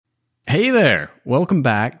Hey there, welcome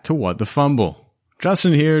back to What the Fumble.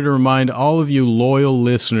 Justin here to remind all of you loyal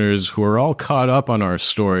listeners who are all caught up on our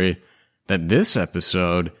story that this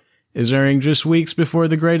episode is airing just weeks before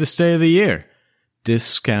the greatest day of the year,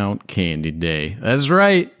 Discount Candy Day. That's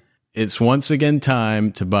right, it's once again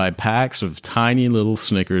time to buy packs of tiny little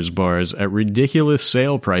Snickers bars at ridiculous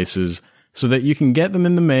sale prices so that you can get them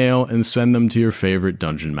in the mail and send them to your favorite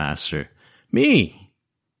dungeon master. Me!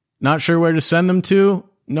 Not sure where to send them to?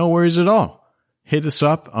 No worries at all. Hit us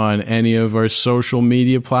up on any of our social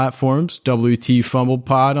media platforms, WT Fumble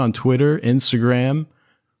Pod on Twitter, Instagram,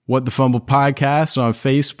 What the Fumble Podcast on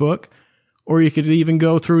Facebook, or you could even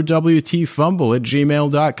go through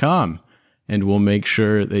WTFumble@gmail.com, and we'll make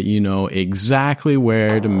sure that you know exactly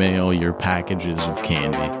where to mail your packages of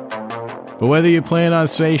candy. But whether you plan on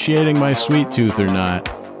satiating my sweet tooth or not,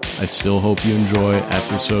 I still hope you enjoy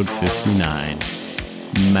episode 59,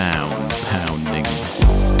 Mound Pounding.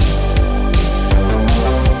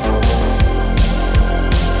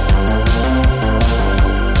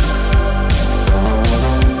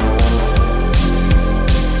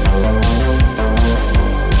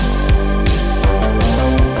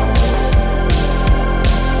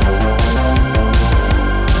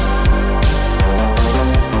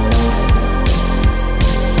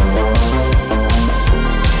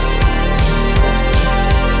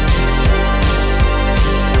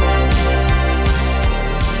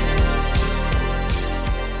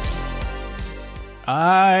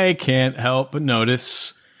 I can't help but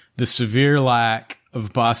notice the severe lack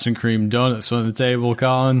of Boston cream donuts on the table,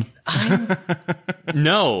 Colin.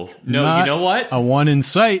 No, you Not know what? A one in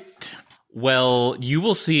sight. Well, you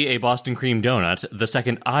will see a Boston cream donut the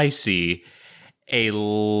second I see a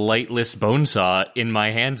lightless bone saw in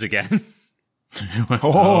my hands again.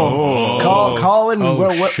 Colin,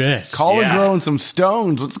 shit. Colin Yeah. growing some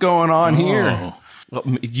stones. What's going on here? Oh. Well,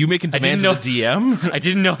 you making didn't demands of the DM? I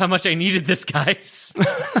didn't know how much I needed this, guys.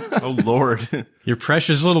 Oh, Lord. Your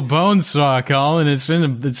precious little bone saw, Colin. It's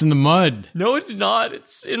in the mud. No, it's not.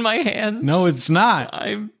 It's in my hands. No, it's not.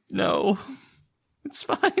 No. It's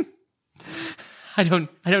fine. I don't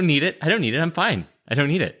need it. I'm fine. I don't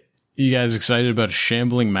need it. You guys excited about a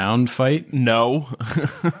shambling mound fight? No.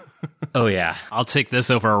 Oh, yeah. I'll take this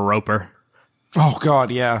over a roper. Oh,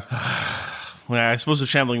 God, yeah. Well, I suppose a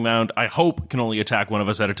shambling mound, I hope, can only attack one of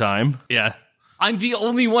us at a time. Yeah. I'm the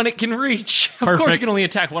only one it can reach. Of course it can only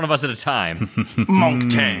attack one of us at a time. Monk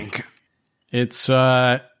tank. It's,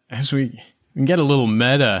 as we get a little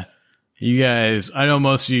meta, you guys, I know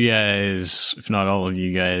most of you guys, if not all of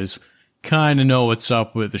you guys, kind of know what's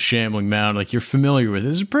up with the shambling mound. Like, you're familiar with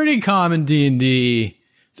it. It's a pretty common D&D.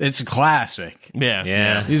 It's a classic. Yeah.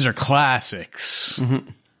 Yeah. These are classics. Mm-hmm.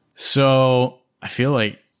 So, I feel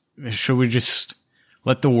like, should we just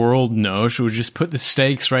let the world know? Should we just put the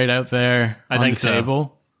stakes right out there on the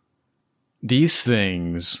table? These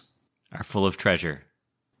things Are full of treasure.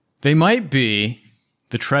 they might be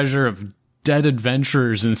the treasure of dead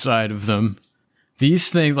adventurers inside of them.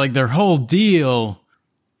 These things, like, their whole deal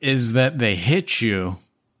is that they hit you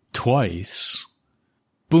twice.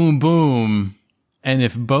 Boom, boom. And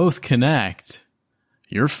if both connect,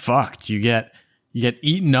 you're fucked. You get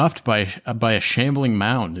eaten up by a shambling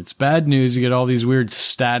mound. It's bad news. You get all these weird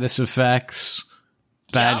status effects.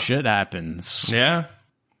 Bad shit happens. Yeah.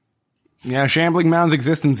 Yeah, shambling mound's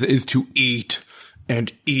existence is to eat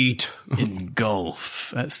and eat.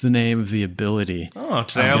 Engulf. That's the name of the ability. Oh,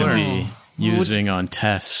 today I I'm going to learned. be using on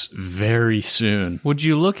tests very soon. Would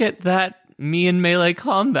you look at that me and melee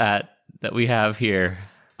combat that we have here?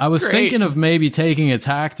 I was Great. thinking of maybe taking a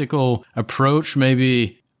tactical approach,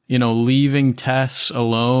 maybe, leaving Tess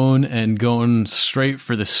alone and going straight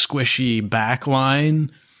for the squishy back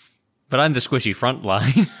line. But I'm the squishy front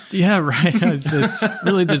line. Yeah, right. It's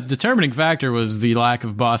really the determining factor was the lack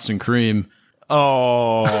of Boston cream.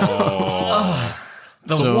 Oh.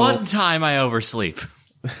 The one time I oversleep.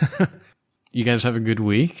 You guys have a good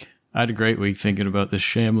week? I had a great week thinking about this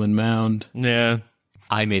shambling mound. Yeah.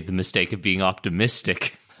 I made the mistake of being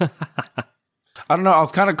optimistic. I don't know. I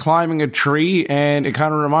was kind of climbing a tree, and it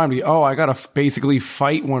kind of reminded me, I got to basically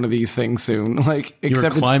fight one of these things soon. Like, You were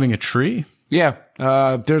except it's- climbing a tree? Yeah,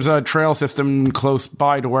 there's a trail system close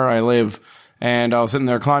by to where I live, and I was sitting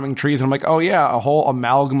there climbing trees, and I'm like, oh yeah, a whole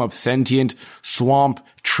amalgam of sentient swamp,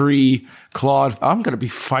 tree, clawed. I'm going to be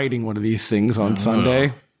fighting one of these things on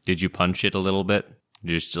Sunday. Did you punch it a little bit?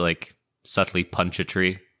 Just subtly punch a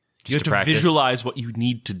tree? You have to practice? visualize what you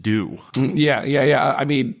need to do. Yeah. I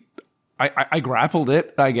mean, I grappled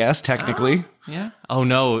it, I guess, technically. Yeah. Oh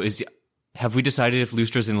no, have we decided if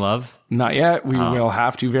Lustra's in love? Not yet. We will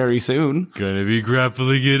have to very soon. Gonna be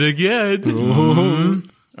grappling it again.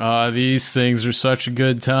 These things are such a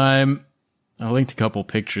good time. I linked a couple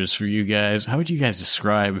pictures for you guys. How would you guys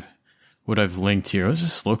describe what I've linked here? What does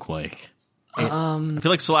this look like? I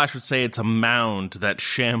feel like Slash would say it's a mound that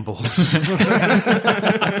shambles.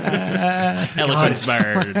 Eloquence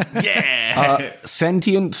bird. Yeah.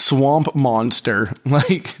 Sentient swamp monster.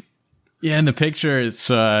 Like, Yeah, in the picture, it's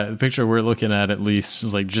the picture we're looking at least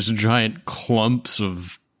is like just giant clumps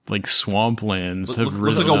of like swamplands have Looks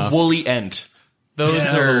risen like a up. woolly ent. Those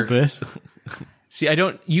Yeah, a are... little bit. See,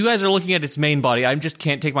 you guys are looking at its main body. I just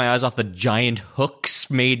can't take my eyes off the giant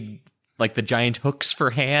hooks made, like the giant hooks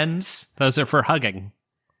for hands. Those are for hugging.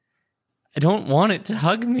 I don't want it to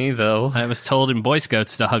hug me, though. I was told in Boy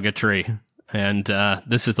Scouts to hug a tree, and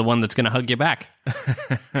this is the one that's going to hug you back.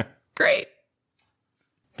 Great.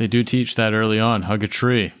 They do teach that early on. Hug a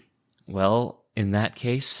tree. Well, in that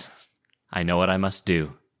case, I know what I must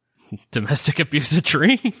do. Domestic abuse a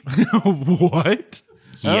tree? What?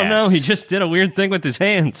 I don't know. Yes. He just did a weird thing with his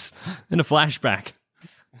hands in a flashback.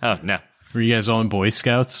 Oh, no. Were you guys all in Boy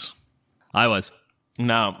Scouts? I was.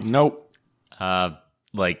 No. nope.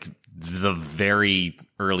 Like the very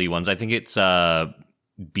early ones. I think it's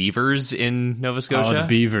beavers in Nova Oh, Scotia. the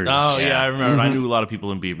Beavers. Oh, yeah, I remember. I knew a lot of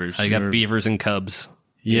people in Beavers. I got beavers and cubs.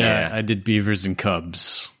 Yeah, Yeah. I did Beavers and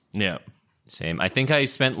Cubs. Yeah. Same. I think I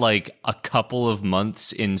spent like a couple of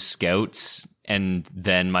months in Scouts, and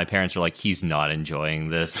then my parents were like, he's not enjoying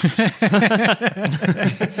this. It's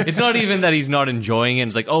not even that he's not enjoying it.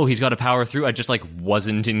 It's like, oh, he's got to power through. I just like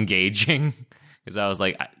wasn't engaging because I was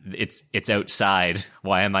like, it's outside.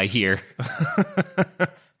 Why am I here?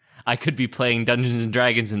 I could be playing Dungeons and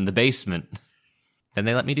Dragons in the basement. Then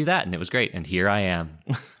they let me do that, and it was great. And here I am.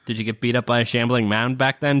 Did you get beat up by a shambling mound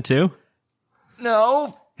back then, too?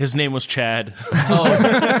 No. His name was Chad.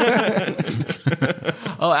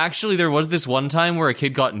 Oh, actually, there was this one time where a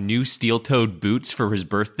kid got new steel-toed boots for his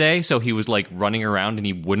birthday, so he was like running around and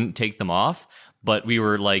he wouldn't take them off. But we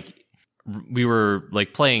were like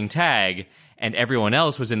playing tag, and everyone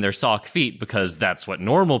else was in their sock feet because that's what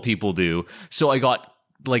normal people do. So I got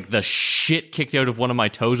like the shit kicked out of one of my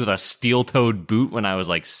toes with a steel-toed boot when I was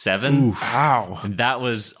like 7. Ow. And that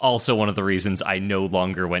was also one of the reasons I no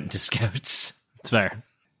longer went to Scouts. It's fair.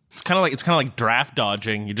 It's kind of like draft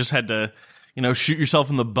dodging. You just had to, shoot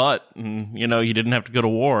yourself in the butt, and you didn't have to go to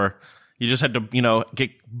war. You just had to,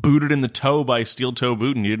 get booted in the toe by a steel toe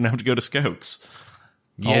boot, and you didn't have to go to Scouts.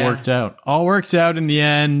 All worked out. All worked out in the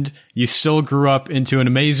end. You still grew up into an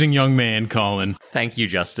amazing young man, Colin. Thank you,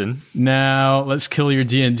 Justin. Now, let's kill your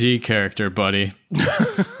D&D character, buddy.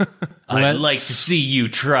 I'd like to see you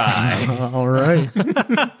try. All right.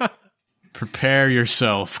 Prepare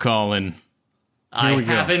yourself, Colin. I we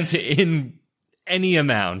go. haven't in any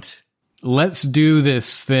amount. Let's do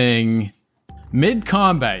this thing.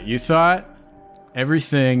 Mid-combat, you thought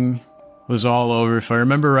everything was all over. If I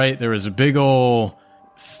remember right, there was a big ol'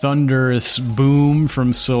 thunderous boom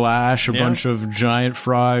from Slash. A bunch of giant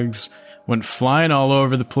frogs went flying all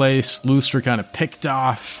over the place. Looster kind of picked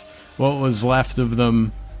off what was left of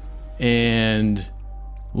them. And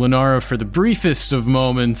Lenara, for the briefest of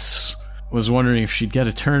moments, was wondering if she'd get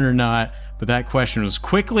a turn or not. But that question was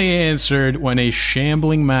quickly answered when a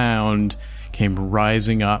shambling mound came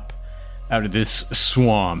rising up out of this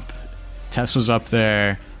swamp. Tess was up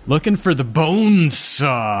there looking for the bone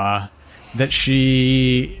saw that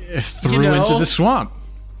she threw into the swamp.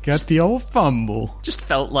 Got the old fumble. Just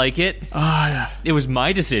felt like it. Ah, It was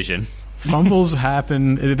my decision. fumbles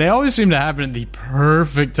happen. They always seem to happen at the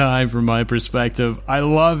perfect time from my perspective. I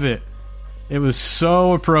love it. It was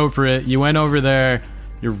so appropriate. You went over there,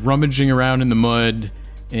 you're rummaging around in the mud,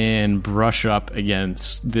 and brush up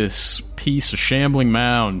against this piece of shambling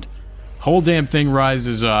mound. Whole damn thing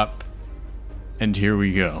rises up, and here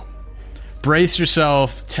we go. Brace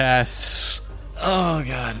yourself, Tess. Oh,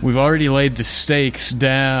 God. We've already laid the stakes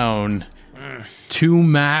down. 2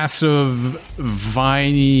 massive,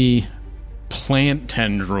 viney plant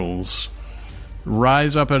tendrils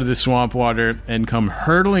rise up out of the swamp water and come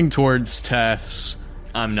hurtling towards Tess.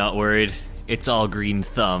 I'm not worried. It's all green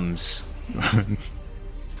thumbs.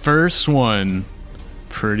 First one,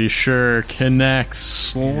 pretty sure, connects,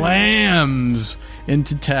 slams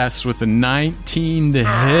into Tess with a 19 to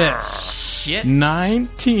hit. Shit.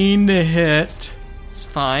 19 to hit. It's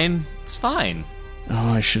fine. It's fine.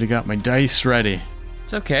 Oh, I should have got my dice ready.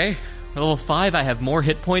 It's okay. At level 5, I have more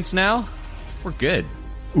hit points now. We're good.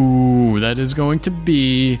 Ooh, that is going to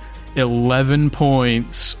be 11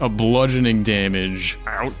 points of bludgeoning damage.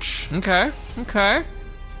 Ouch. Okay. Okay.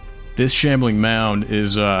 This shambling mound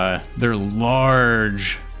is, they're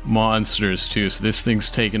large monsters too, so this thing's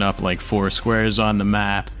taken up like 4 squares on the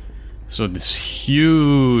map. So this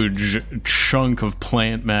huge chunk of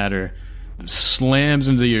plant matter slams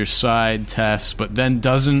into your side, Tess, but then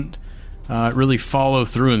doesn't really follow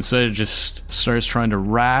through. Instead, it just starts trying to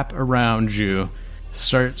wrap around you,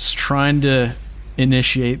 starts trying to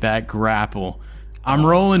initiate that grapple. I'm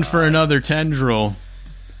rolling for another tendril.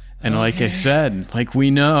 And like I said, like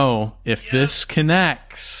we know, if this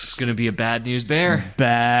connects... It's going to be a bad news bear.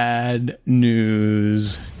 Bad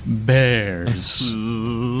news bears.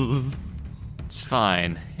 It's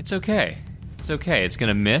fine. It's okay. It's okay. It's going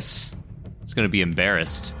to miss. It's going to be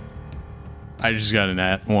embarrassed. I just got an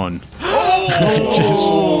at one. I just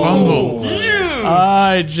fumbled.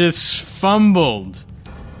 I just fumbled.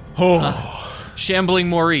 Shambling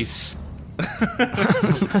Maurice.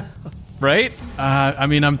 Right? I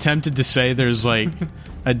mean, I'm tempted to say there's like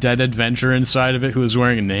a dead adventurer inside of it who is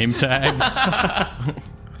wearing a name tag.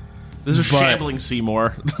 This is Shambling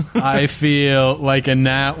Seymour. I feel like a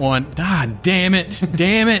nat one. Ah, damn it.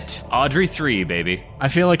 Damn it. Audrey 3, baby. I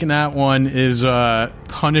feel like a nat one is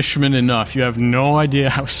punishment enough. You have no idea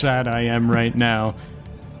how sad I am right now.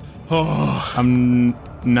 I'm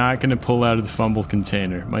not going to pull out of the fumble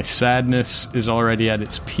container. My sadness is already at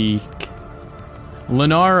its peak.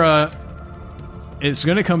 Lenara, it's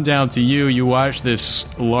going to come down to you. You watch this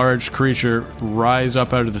large creature rise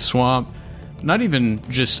up out of the swamp. Not even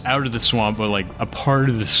just out of the swamp, but like a part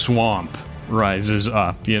of the swamp rises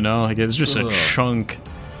up, you know? Like it's just a chunk.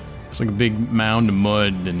 It's like a big mound of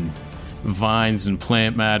mud and vines and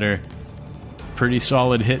plant matter. Pretty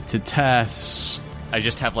solid hit to Tess. I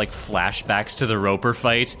just have like flashbacks to the Roper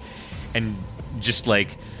fight, and just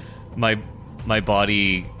like my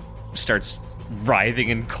body starts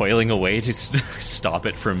writhing and coiling away to stop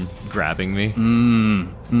it from grabbing me. Like,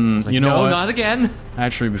 You know no, what? not again.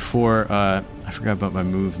 Actually, before, I forgot about my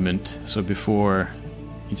movement. So before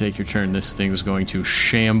you take your turn, this thing's going to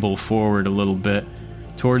shamble forward a little bit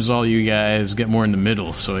towards all you guys, get more in the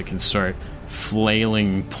middle so it can start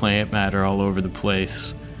flailing plant matter all over the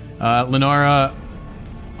place. Lenara,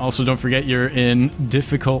 also don't forget you're in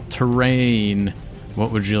difficult terrain.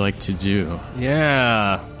 What would you like to do?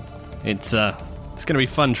 Yeah. It's going to be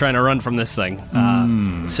fun trying to run from this thing.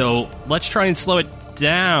 So let's try and slow it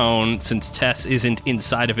down since Tess isn't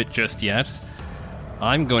inside of it just yet.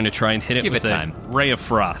 I'm going to try and hit it with a Ray of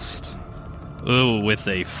Frost. Ooh, with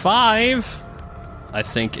a 5. I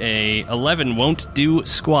think a 11 won't do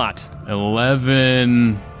squat.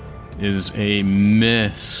 11 is a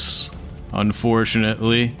miss,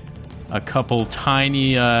 unfortunately. A couple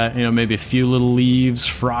tiny, maybe a few little leaves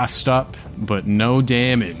frost up, but no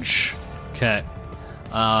damage. Okay.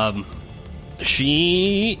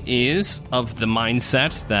 She is of the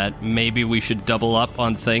mindset that maybe we should double up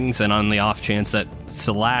on things, and on the off chance that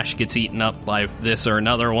Slash gets eaten up by this or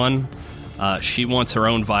another one, she wants her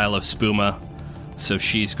own vial of spuma, so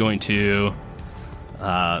she's going to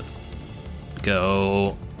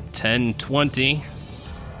go 10, 20,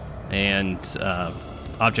 and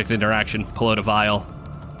object interaction, pull out a vial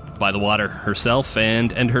by the water herself,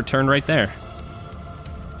 and end her turn right there.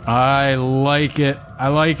 I like it.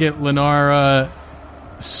 Lenara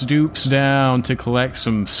stoops down to collect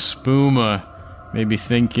some spuma. Maybe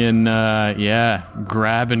thinking,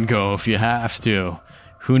 grab and go if you have to.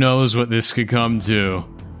 Who knows what this could come to.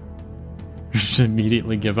 Just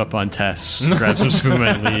immediately give up on Tess, grab some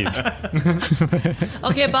spuma and leave.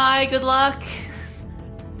 Okay, bye. Good luck.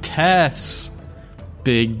 Tess,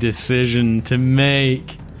 big decision to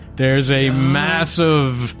make. There's a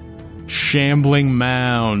massive shambling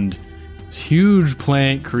mound. Huge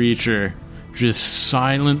plant creature just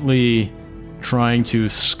silently trying to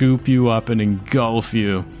scoop you up and engulf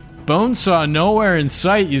you. Bonesaw nowhere in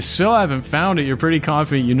sight. You still haven't found it. You're pretty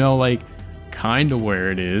confident you know, like, kind of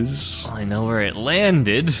where it is. I know where it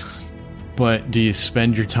landed. But do you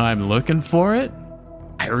spend your time looking for it?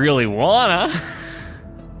 I really wanna.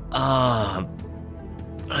 I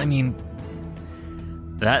mean,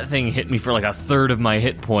 that thing hit me for like a third of my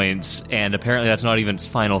hit points, and apparently that's not even its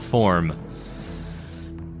final form.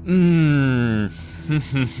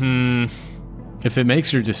 If it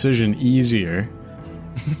makes your decision easier.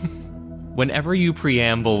 Whenever you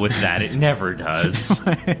preamble with that, it never does.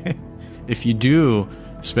 If you do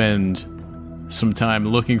spend some time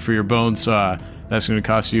looking for your bone saw, that's going to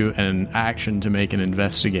cost you an action to make an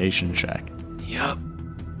investigation check. Yup.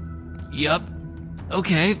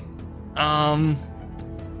 Okay. I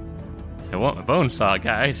want my bone saw,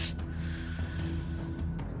 guys.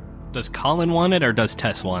 Does Colin want it, or does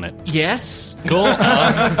Tess want it? Yes. Cool. All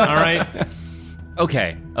right.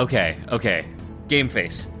 Okay. Game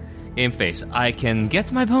face. I can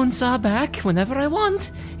get my bone saw back whenever I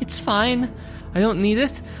want. It's fine. I don't need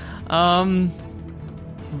it. But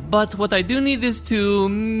what I do need is to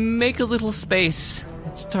make a little space.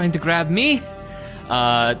 It's trying to grab me.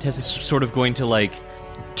 Tess is sort of going to, like,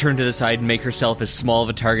 turn to the side and make herself as small of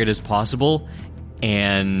a target as possible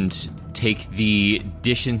and take the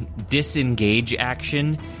disengage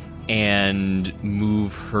action and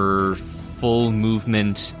move her full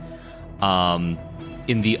movement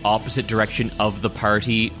in the opposite direction of the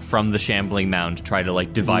party from the shambling mound to try to,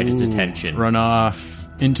 like, divide its attention. Run off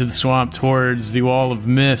into the swamp towards the wall of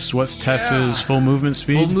mist. What's Tessa's full movement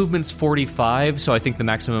speed? Full movement's 45, so I think the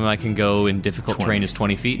maximum I can go in difficult 20. terrain is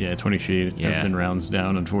 20 feet. Yeah, 20 feet. Yeah. Everything rounds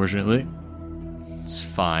down, unfortunately. It's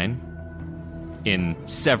fine. In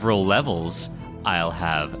several levels, I'll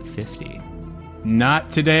have 50.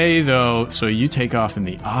 Not today, though, so you take off in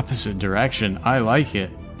the opposite direction. I like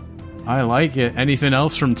it. Anything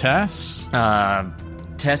else from Tess?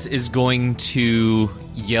 Tess is going to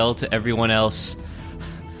yell to everyone else,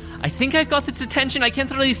 I think I've got its attention. I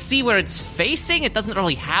can't really see where it's facing. It doesn't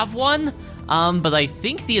really have one. But I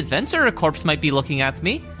think the adventurer corpse might be looking at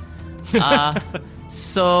me.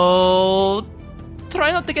 So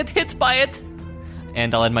try not to get hit by it.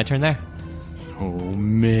 And I'll end my turn there. Oh,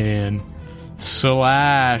 man.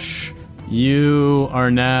 Slash, you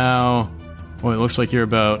are now... Well, it looks like you're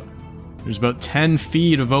about... There's about 10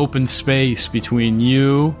 feet of open space between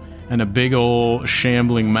you and a big old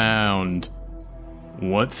shambling mound.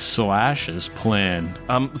 What's Slash's plan?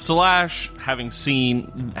 Slash, having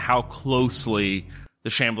seen how closely the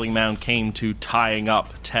shambling mound came to tying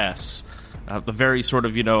up Tess, the very sort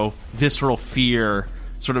of, visceral fear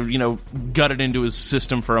sort of, gutted into his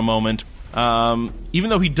system for a moment. Even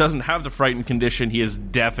though he doesn't have the frightened condition, he is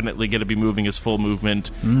definitely going to be moving his full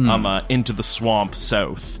movement into the swamp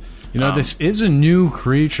south. This is a new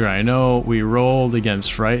creature. I know we rolled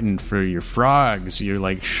against Frightened for your frogs. You're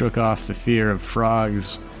like shook off the fear of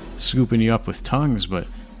frogs scooping you up with tongues, but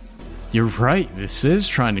you're right. This is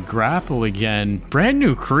trying to grapple again. Brand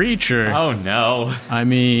new creature. Oh, no. I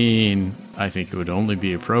mean, I think it would only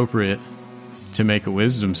be appropriate to make a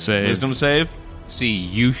wisdom save. Wisdom save? See,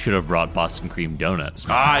 you should have brought Boston cream donuts.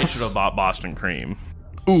 I should have bought Boston cream.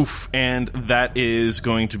 Oof, and that is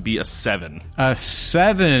going to be a 7. A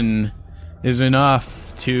 7 is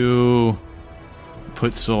enough to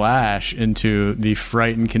put Slash into the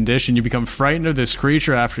frightened condition. You become frightened of this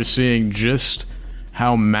creature after seeing just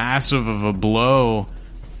how massive of a blow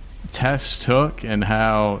Tess took and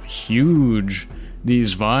how huge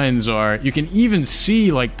these vines are. You can even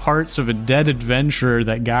see like parts of a dead adventurer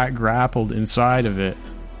that got grappled inside of it.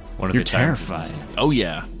 You're terrified. Oh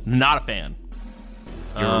yeah, not a fan.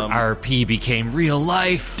 Your RP became real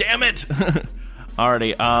life. Damn it!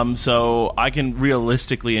 Alrighty, so I can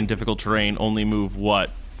realistically in difficult terrain only move what?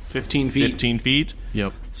 15 feet. 15 feet?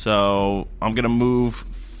 Yep. So I'm going to move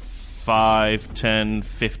 5, 10,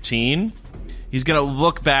 15. He's going to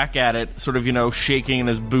look back at it, sort of, shaking in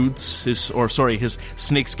his boots, his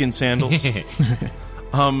snakeskin sandals.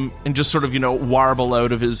 And just sort of, warble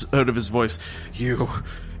out of his voice. You're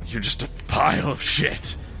just a pile of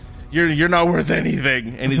shit. You're not worth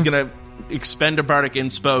anything. And he's going to expend a bardic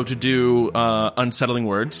inspo to do unsettling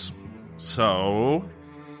words. So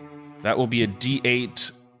that will be a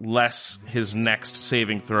D8 less his next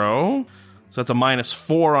saving throw. So that's a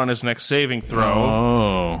 -4 on his next saving throw.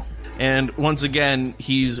 Oh. And once again,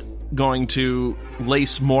 he's going to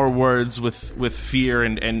lace more words with fear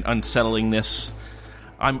and unsettlingness.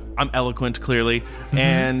 I'm eloquent, clearly.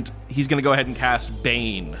 And he's going to go ahead and cast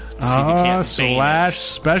Bane. To see if he can't Slash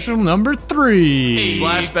special number 3.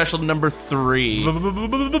 Slash special number 3.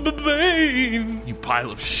 Bane. You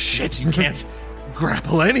pile of shit. You can't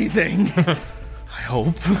grapple anything. I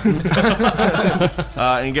hope.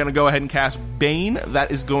 And you're going to go ahead and cast Bane.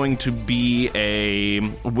 That is going to be a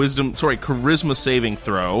charisma saving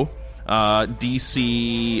throw.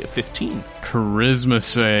 DC 15. Charisma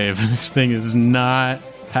save. This thing is not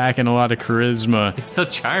packing a lot of charisma. It's so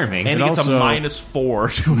charming. And It it gets also- a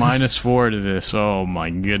 -4 to his- -4 to this. Oh my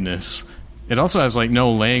goodness. It also has like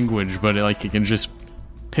no language, but it can just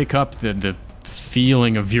pick up the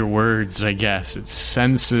feeling of your words, I guess. It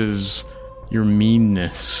senses your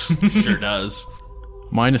meanness. Sure does.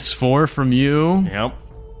 -4 from you. Yep.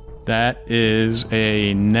 That is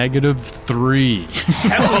a -3.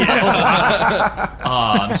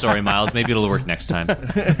 I'm sorry, Miles. Maybe it'll work next time.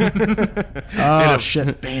 Oh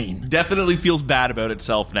shit, Bane. Definitely feels bad about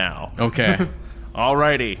itself now. Okay.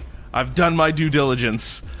 Alrighty. I've done my due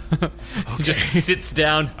diligence. He just sits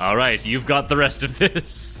down. All right, you've got the rest of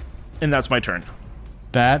this. And that's my turn.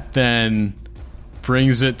 That then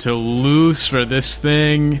brings it to Lucifer. This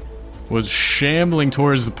thing was shambling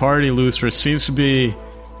towards the party. Lucifer seems to be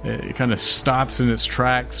It kind of stops in its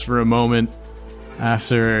tracks for a moment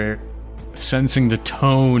after sensing the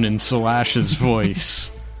tone in Salash's voice.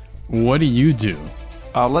 What do you do?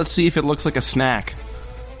 Let's see if it looks like a snack.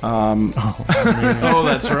 Oh,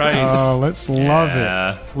 that's right. Oh, let's love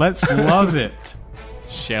it. Let's love it.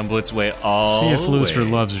 Shamble its way all See if the Lucifer way.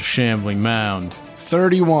 loves a shambling mound.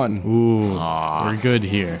 31. Ooh, Aw. we're good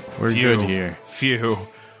here. We're Phew. good here. Phew.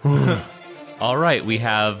 All right, we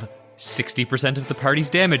have 60% of the party's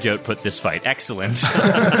damage output this fight. Excellent.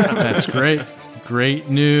 That's great. Great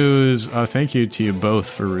news. Thank you to you both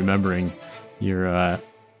for remembering your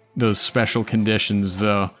those special conditions,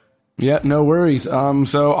 though. Yeah, no worries.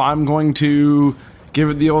 So I'm going to give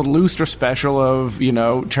it the old Looster special of,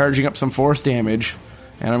 charging up some force damage.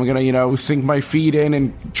 And I'm going to, sink my feet in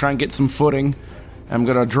and try and get some footing. I'm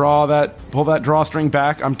going to pull that drawstring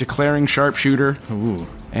back. I'm declaring sharpshooter. Ooh.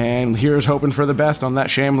 And here's hoping for the best on that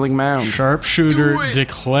shambling mound. Sharpshooter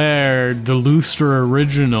declared the Looster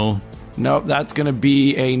original. Nope, that's going to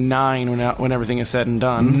be a 9 when everything is said and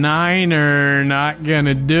done. Niner, not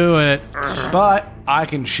gonna do it. But I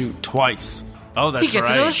can shoot twice. Oh, that's He gets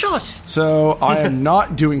right. another shot. So I am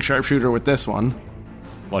not doing sharpshooter with this one.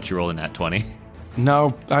 Watch you rolling that 20. No,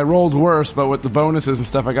 I rolled worse, but with the bonuses and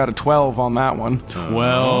stuff, I got a 12 on that one.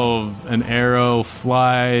 12. An arrow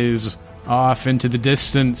flies off into the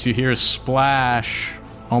distance. You hear a splash.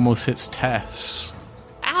 Almost hits Tess.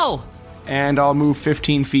 Ow! And I'll move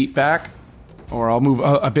 15 feet back, or I'll move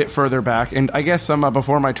a bit further back. And I guess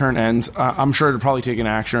before my turn ends, I'm sure it'll probably take an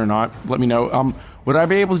action or not. Let me know. Would I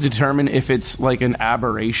be able to determine if it's like an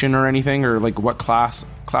aberration or anything, or like what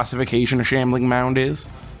classification a shambling mound is?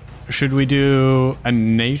 Should we do a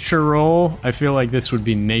nature roll? I feel like this would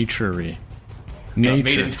be nature-y. It's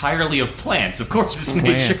made entirely of plants. Of course, it's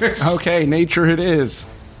Plants. nature. Okay, nature it is.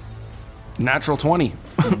 Natural 20.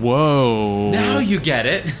 Whoa. Now you get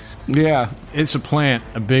it. Yeah, It's a plant,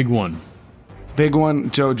 a big one. big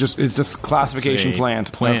one. So it's just classification It's a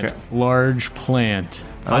plant. Plant. Okay. Large plant.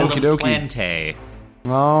 Okie dokie. Plante.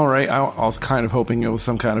 All right. I was kind of hoping it was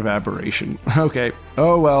some kind of aberration. Okay.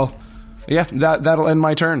 Oh well. Yeah, that'll end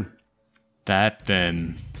my turn. That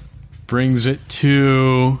then brings it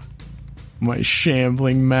to my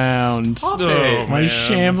shambling mound. Oh, My man.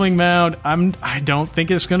 shambling mound. I don't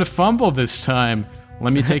think it's going to fumble this time.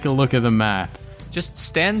 Let me take a look at the map. Just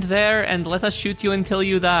stand there and let us shoot you until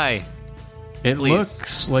you die. It Please.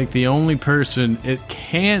 looks like the only person it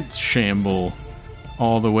can't shamble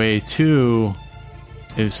all the way to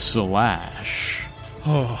is Salash.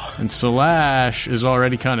 And Salash is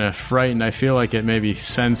already kind of frightened. I feel like it maybe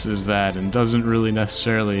senses that and doesn't really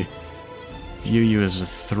necessarily view you as a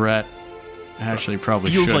threat. Actually,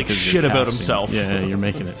 probably Feels should, like 'cause shit you're about casting. himself. Yeah, you're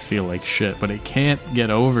making it feel like shit, but it can't get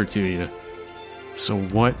over to you. So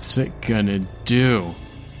what's it gonna do?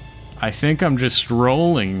 I think I'm just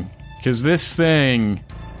rolling, because this thing,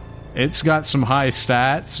 it's got some high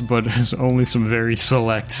stats, but it's only some very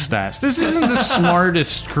select stats. This isn't the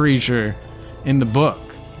smartest creature in the book.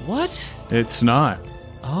 What? It's not.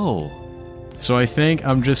 Oh. So I think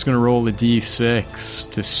I'm just going to roll a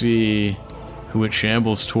d6 to see who it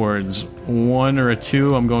shambles towards. 1 or a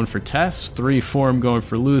 2, I'm going for Tess. 3, 4, I'm going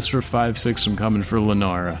for Lucifer. 5, 6, I'm coming for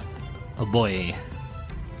Lenara. Oh boy.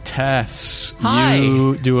 Tess, Hi.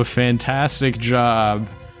 you do a fantastic job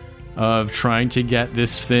of trying to get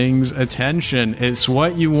this thing's attention. It's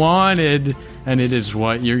what you wanted, and it is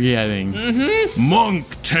what you're getting. Monk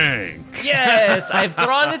Tank! Yes, I've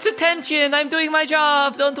drawn its attention. I'm doing my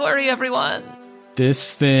job. Don't worry, everyone.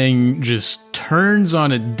 This thing just turns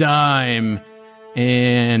on a dime,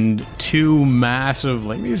 and 2 massive,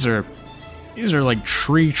 like these are like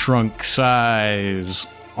tree trunk size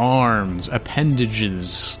arms,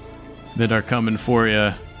 appendages that are coming for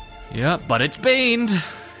you. Yep, but it's baned.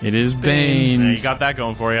 It is Bane. Yeah, you got that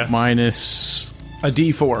going for you. minus A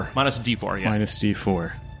D4. Minus a D4, yeah. minus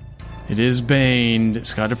D4. It is baned.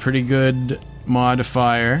 It's got a pretty good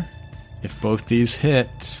modifier. If both these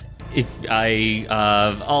hit, If I,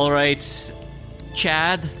 all right,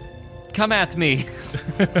 Chad, come at me.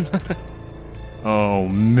 oh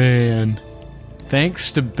man.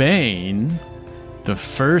 Thanks to Bane, the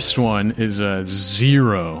first one is a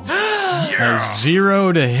 0. A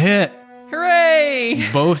 0 to hit. Hooray!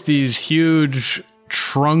 Both these huge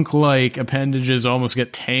trunk-like appendages almost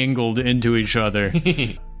get tangled into each other,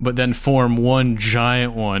 but then form one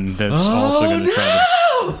giant one that's also going to try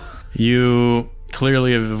to... You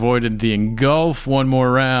clearly have avoided the engulf one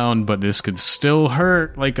more round, but this could still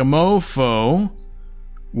hurt like a mofo.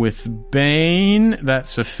 With Bane,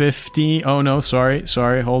 that's a 15. Oh no, sorry,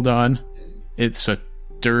 hold on. It's a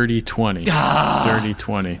Dirty 20. Dirty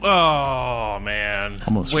 20. Oh, man.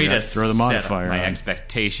 Almost Way forgot to to throw the set up modifier my on.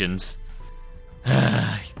 expectations.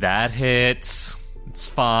 That hits. It's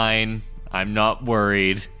fine. I'm not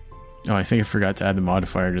worried. Oh, I think I forgot to add the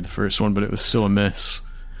modifier to the first one, but it was still a miss.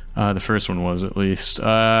 The first one was, at least.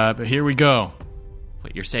 But here we go.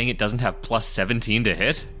 Wait, you're saying it doesn't have plus 17 to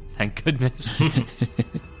hit? Thank goodness.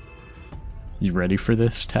 You ready for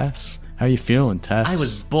this, Tess? How you feeling, Tess? I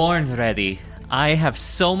was born ready. I have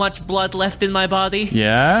so much blood left in my body.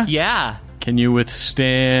 Yeah? Yeah. Can you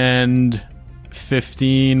withstand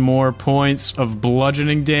 15 more points of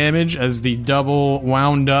bludgeoning damage as the double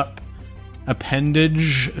wound up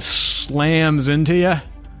appendage slams into you?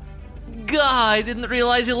 God, I didn't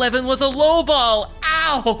realize 11 was a low ball.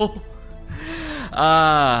 Ow!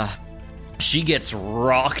 She gets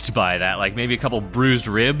rocked by that, like maybe a couple bruised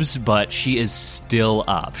ribs, but she is still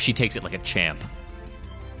up. She takes it like a champ.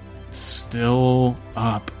 Still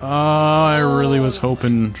up. Oh, I really was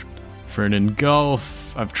hoping for an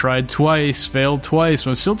engulf. I've tried twice, failed twice,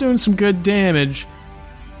 but I'm still doing some good damage.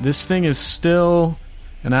 This thing is still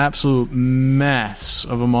an absolute mess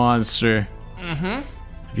of a monster. Mm-hmm.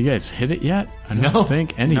 Have you guys hit it yet? I don't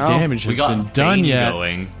think any damage has been done Bane yet.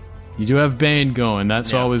 Going. You do have Bane going.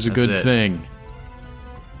 That's always a that's good it. thing.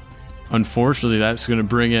 Unfortunately, that's going to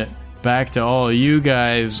bring it back to all of you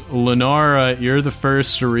guys. Lenara, you're the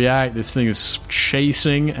first to react. This thing is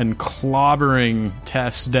chasing and clobbering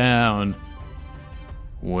Tess down.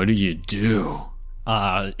 What do you do?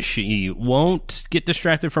 She won't get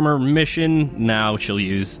distracted from her mission. Now she'll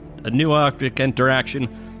use a new object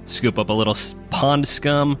interaction, scoop up a little pond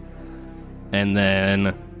scum, and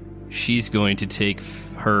then she's going to take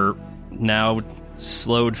her now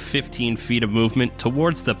slowed 15 feet of movement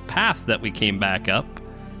towards the path that we came back up,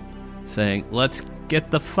 saying, "Let's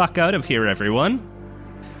get the fuck out of here, everyone."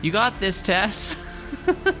 You got this, Tess.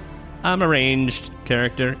 I'm a ranged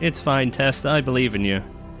character. It's fine, Tess. I believe in you.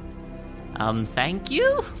 Thank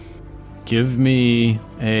you? Give me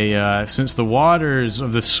a... since the waters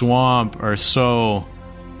of the swamp are so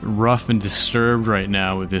rough and disturbed right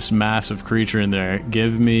now with this massive creature in there,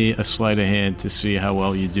 give me a sleight of hand to see how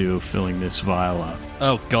well you do filling this vial up.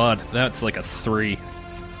 Oh god, that's like a 3.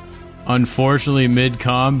 Unfortunately,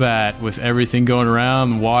 mid-combat, with everything going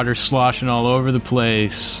around, water sloshing all over the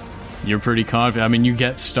place, you're pretty confident. I mean, you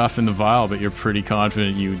get stuff in the vial, but you're pretty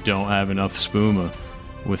confident you don't have enough spuma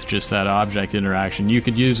with just that object interaction. You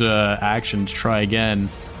could use a action to try again,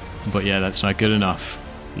 but yeah, that's not good enough.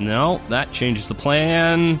 No, that changes the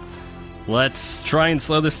plan. Let's try and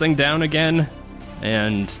slow this thing down again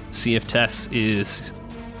and see if Tess is...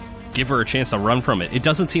 give her a chance to run from it. It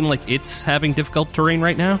doesn't seem like it's having difficult terrain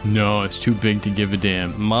right now. No, it's too big to give a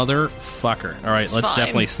damn. Motherfucker. All right, let's fine.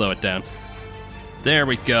 definitely slow it down. There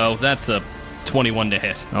we go. That's a 21 to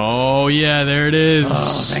hit. Oh, yeah, there it is.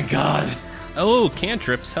 Oh, thank God. Oh,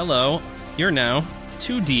 cantrips. Hello. You're now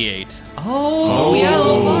 2d8. Oh, yeah,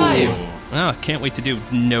 level 5. Oh, can't wait to do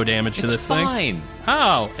no damage to It's this thing. fine.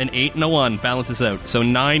 Oh, an 8 and a 1 balances out. So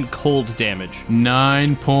 9 cold damage.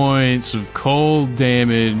 9 points of cold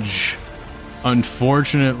damage.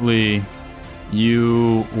 Unfortunately,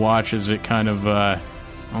 you watch as it kind of,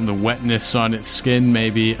 on the wetness on its skin,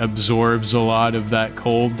 maybe absorbs a lot of that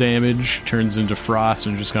cold damage, turns into frost,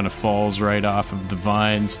 and just kind of falls right off of the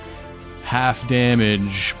vines. Half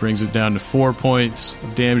damage brings it down to 4 points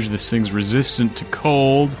of damage. This thing's resistant to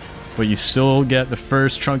cold, but you still get the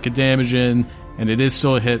first chunk of damage in, and it is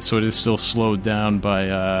still a hit, so it is still slowed down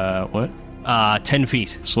by, what? 10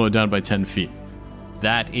 feet. Slowed down by 10 feet.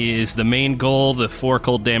 That is the main goal. The 4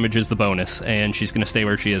 cold damage is the bonus, and she's going to stay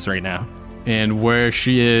where she is right now. And where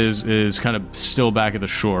she is kind of still back at the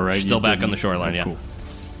shore, right? Still You back didn't- on the shoreline, yeah.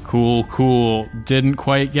 Cool. Didn't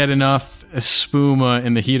quite get enough spuma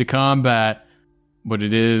in the heat of combat, but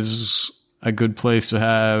it is a good place to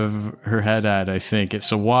have her head at, I think. It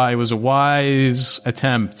was a wise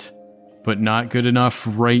attempt, but not good enough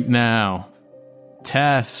right now.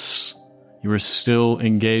 Tess, you are still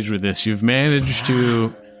engaged with this. You've managed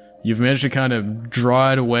to kind of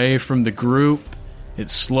draw it away from the group.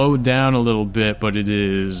 It's slowed down a little bit, but it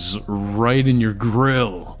is right in your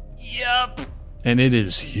grill. Yep. And it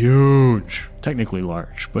is huge. Technically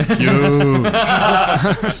large, but huge.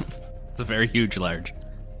 It's a very huge large.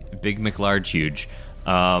 Big McLarge huge.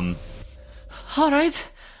 All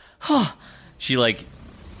right. She, like,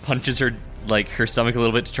 punches her, like, her stomach a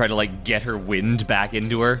little bit to try to, like, get her wind back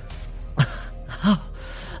into her.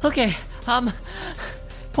 Okay,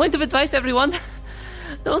 point of advice, everyone.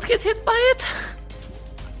 Don't get hit by it.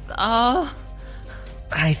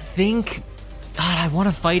 I think... God, I want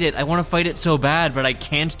to fight it. I want to fight it so bad, but I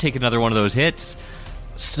can't take another one of those hits.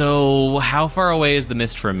 So, how far away is the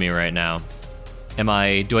mist from me right now?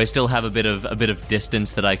 Do I still have a bit of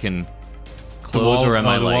distance that I can close, or am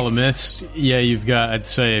I the like wall of mist? Yeah, you've got, I'd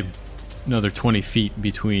say, another 20 feet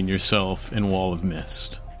between yourself and wall of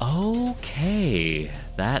mist. Okay,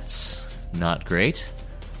 that's not great.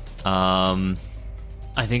 I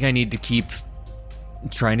think I need to keep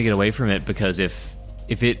trying to get away from it, because if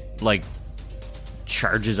it like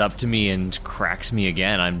charges up to me and cracks me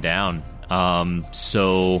again, I'm down.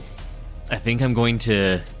 So I think I'm going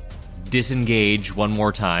to disengage one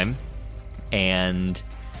more time and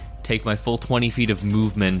take my full 20 feet of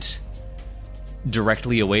movement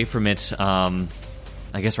directly away from it. I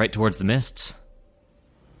guess right towards the mists.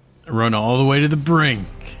 Run all the way to the brink.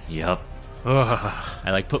 Yep.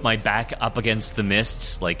 I like put my back up against the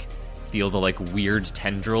mists, like feel the like weird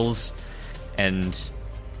tendrils, and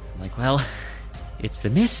I'm like, well, it's the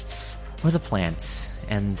mists or the plants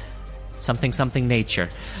and something nature,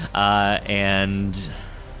 and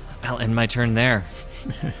I'll end my turn there.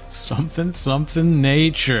 Something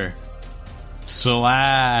nature.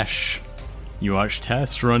 Slash. You watch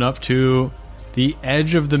Tess run up to the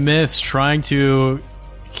edge of the mist, trying to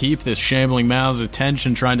keep this shambling mound's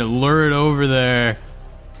attention, trying to lure it over there.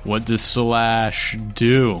 What does Slash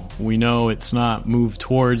do? We know it's not move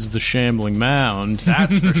towards the shambling mound.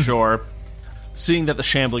 That's for sure. Seeing that the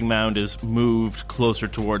shambling mound is moved closer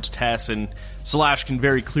towards Tess, and Slash can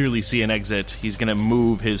very clearly see an exit, he's going to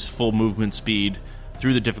move his full movement speed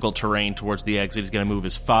through the difficult terrain towards the exit. He's going to move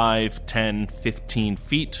his 5, 10, 15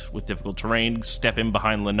 feet with difficult terrain, step in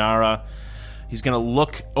behind Lenara. He's going to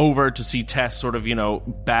look over to see Tess sort of,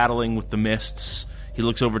 battling with the mists. He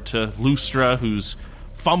looks over to Lustra, who's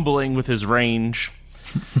fumbling with his range,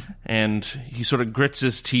 and he sort of grits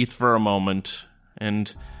his teeth for a moment,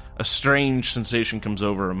 and a strange sensation comes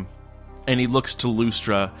over him, and he looks to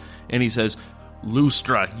Lustra, and he says,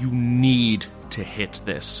 Lustra, you need to hit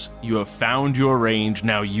this. You have found your range,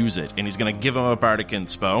 now use it. And he's going to give him a Bardic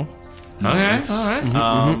Inspo. Okay, all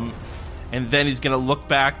right. And then he's going to look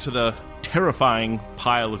back to the terrifying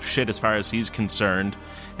pile of shit as far as he's concerned,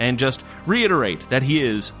 and just reiterate that he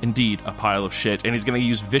is indeed a pile of shit, and he's going to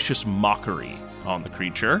use Vicious Mockery on the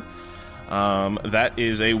creature. That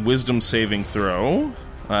is a Wisdom saving throw,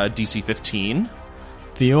 DC 15.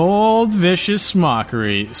 The old Vicious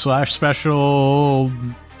Mockery. Slash special...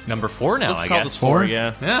 Number 4 now, Let's I call guess. this 4,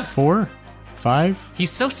 yeah. Yeah. 4? 5?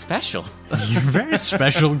 He's so special. You're a very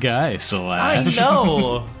special guy, Slash. I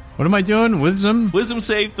know. What am I doing? Wisdom? Wisdom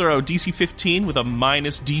save throw, DC 15 with a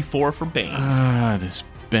minus D4 for Bane. This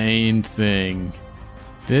Bane thing.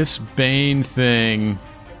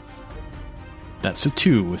 That's a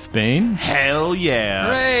 2 with Bane. Hell yeah.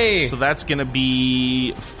 Hooray! So that's going to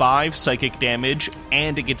be 5 psychic damage,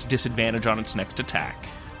 and it gets disadvantage on its next attack.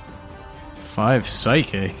 5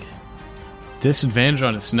 psychic. Disadvantage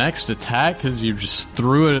on its next attack because you just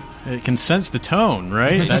threw it. It can sense the tone,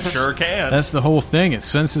 right? That's, Sure can. That's the whole thing. It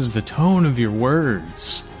senses the tone of your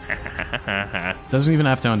words. Doesn't even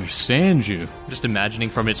have to understand you. Just imagining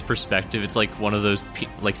from its perspective, it's like one of those,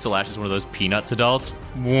 like Slash is one of those Peanuts adults.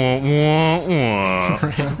 Wah, wah, wah.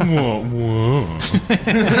 Wah,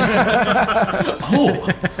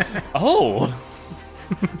 wah. Oh.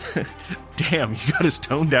 Damn, you got his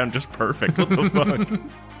tone down just perfect. What the fuck?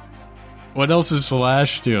 What else is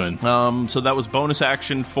Slash doing? So that was bonus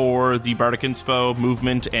action for the Bardic Inspo,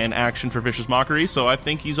 movement, and action for Vicious Mockery, so I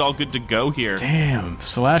think he's all good to go here. Damn,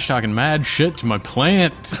 Slash talking mad shit to my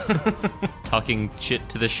plant. Talking shit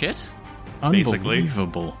to the shit? Basically.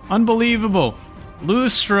 Unbelievable.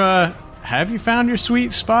 Lustra, have you found your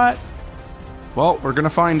sweet spot? Well, we're going to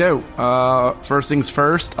find out. First things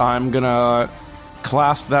first, I'm going to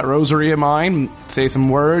clasp that rosary of mine, say some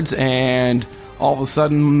words, and all of a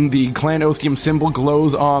sudden the clan ostium symbol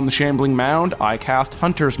glows on the shambling mound. I cast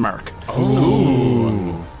Hunter's Mark.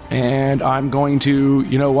 Ooh. And I'm going to,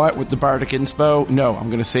 you know what, with the Bardic Inspo, no, I'm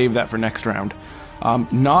going to save that for next round.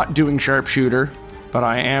 Not doing Sharpshooter, but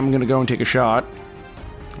I am going to go and take a shot.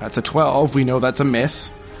 That's a 12. We know that's a miss.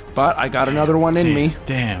 But I got another one in me.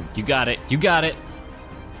 Damn. You got it. You got it.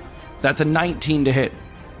 That's a 19 to hit.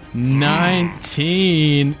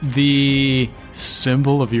 19. The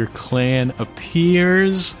symbol of your clan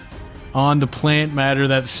appears on the plant matter.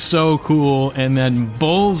 That's so cool. And then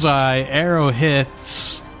bullseye arrow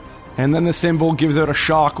hits. And then the symbol gives out a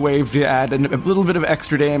shockwave to add a little bit of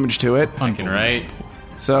extra damage to it. Fucking right.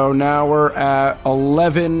 So now we're at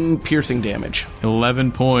 11 piercing damage.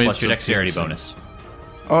 11 points. Plus your of dexterity piercing. bonus.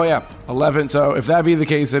 Oh yeah, 11. So if that be the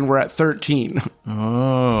case, then we're at 13.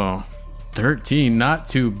 Oh, 13. Not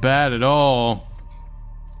too bad at all.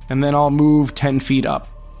 And then I'll move 10 feet up.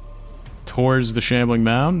 towards the shambling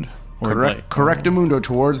mound? Or Correctamundo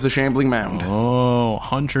towards the shambling mound. Oh,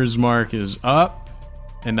 Hunter's Mark is up.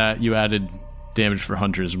 And that you added damage for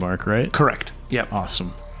Hunter's Mark, right? Correct. Yep.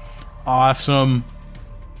 Awesome.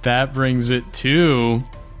 That brings it to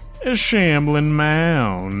a shambling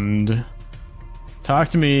mound. Talk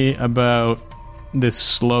to me about this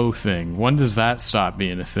slow thing. When does that stop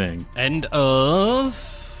being a thing? At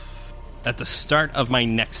the start of my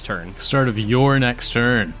next turn. Start of your next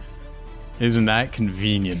turn. Isn't that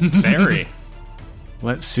convenient? Very.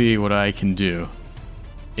 Let's see what I can do.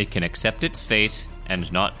 It can accept its fate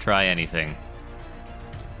and not try anything.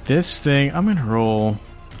 This thing, I'm going to roll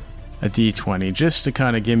a d20 just to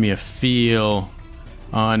kind of give me a feel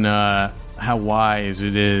on how wise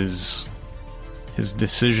it is, his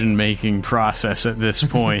decision-making process at this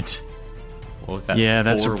point. Well, with that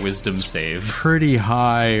that's poor a wisdom save. Pretty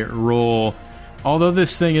high roll. Although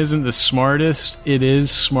this thing isn't the smartest, it is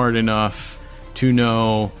smart enough to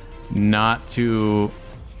know not to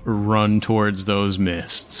run towards those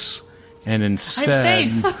mists. And instead,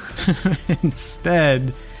 I'm safe.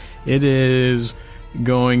 instead, it is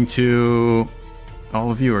going to...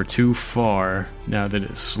 All of you are too far now that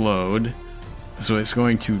it's slowed. So it's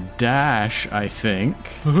going to dash, I think.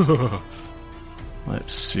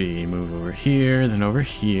 Let's see. Move over here, then over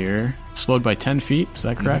here. Slowed by 10 feet, is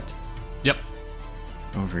that correct? Yep.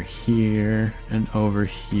 Over here and over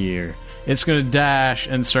here. It's going to dash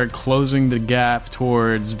and start closing the gap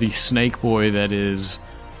towards the snake boy that is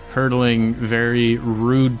hurtling very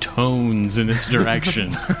rude tones in its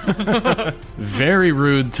direction. Very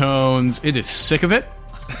rude tones. It is sick of it.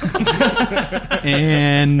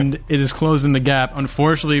 And it is closing the gap.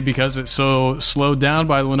 Unfortunately, because it's so slowed down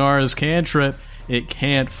by Lenara's cantrip, it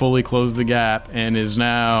can't fully close the gap and is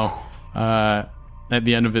now at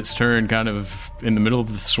the end of its turn, kind of in the middle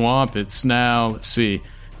of the swamp. It's now, let's see,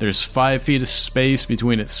 there's 5 feet of space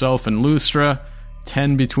between itself and Lustra,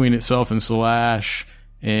 10 between itself and Slash,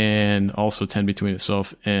 and also 10 between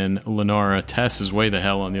itself and Lenara. Tess is way the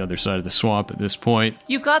hell on the other side of the swamp at this point.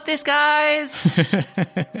 You've got this, guys.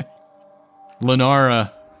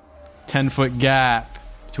 Lenara, 10-foot gap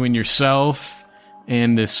between yourself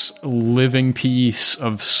and this living piece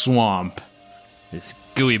of swamp. This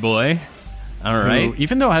gooey boy. All right. Who,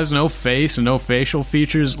 even though it has no face and no facial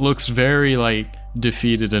features, looks very,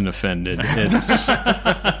 defeated and offended. It's...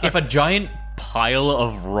 If a giant pile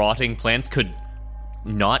of rotting plants could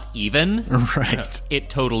not even, right. It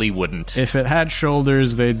totally wouldn't. If it had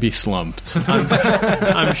shoulders, they'd be slumped.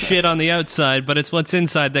 I'm shit on the outside, but it's what's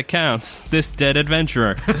inside that counts. This dead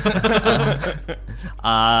adventurer.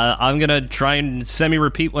 I'm going to try and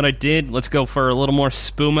semi-repeat what I did. Let's go for a little more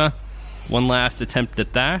spuma. One last attempt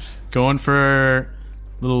at that. Going for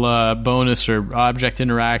a little bonus or object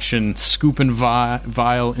interaction, scooping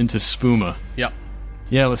vial into spuma. Yep.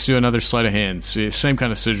 Yeah, let's do another sleight of hand. See, same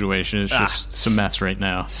kind of situation. It's just some mess right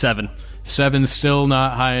now. 7. 7's still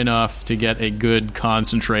not high enough to get a good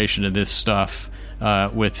concentration of this stuff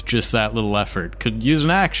with just that little effort. Could use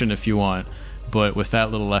an action if you want, but with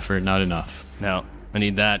that little effort, not enough. No, I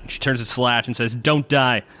need that. She turns to Slash and says, "Don't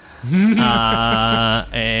die."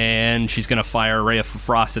 And she's going to fire a ray of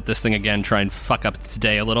frost at this thing again, try and fuck up its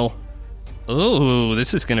day a little. Ooh,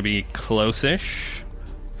 this is going to be close-ish.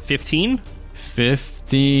 15?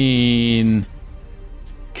 15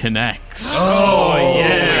 connects. Oh,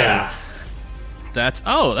 yeah.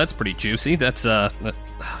 That's pretty juicy. That's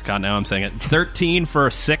God, now I'm saying it. 13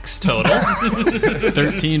 for 6 total.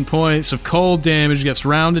 13 points of cold damage gets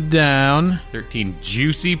rounded down. 13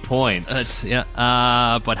 juicy points.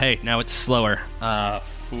 But hey, now it's slower. How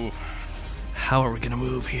are we gonna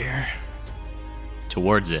move here?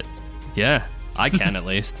 Towards it. Yeah, I can at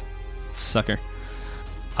least. Sucker.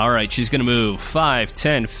 Alright, she's gonna move 5,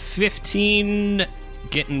 10, 15,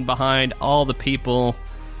 getting behind all the people,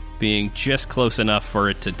 being just close enough for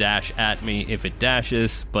it to dash at me if it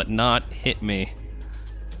dashes, but not hit me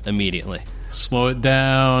immediately. Slow it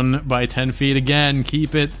down by 10 feet again.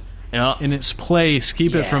 Keep it in its place.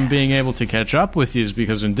 Keep it from being able to catch up with you,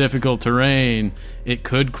 because in difficult terrain, it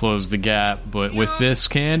could close the gap, but with this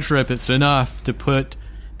cantrip, it's enough to put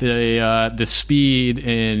the speed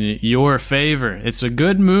in your favor. It's a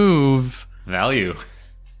good move. Value.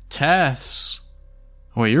 Tess.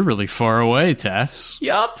 Well, you're really far away, Tess.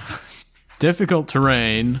 Yup. Difficult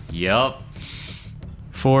terrain. Yup.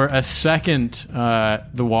 For a second,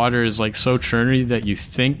 the water is so churny that you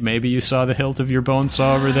think maybe you saw the hilt of your bone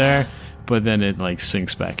saw over there, but then it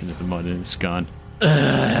sinks back into the mud and it's gone.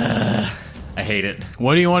 I hate it.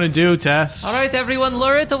 What do you want to do, Tess? All right, everyone,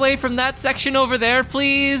 lure it away from that section over there,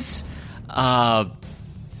 please. I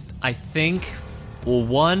think Well,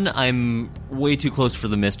 one, I'm way too close for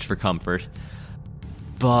the mist for comfort.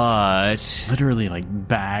 But Literally, like,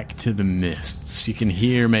 back to the mists. You can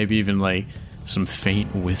hear maybe even, like, some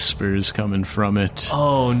faint whispers coming from it.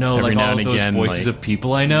 oh no, Every like now all and of those again, voices like- of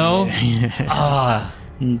people I know.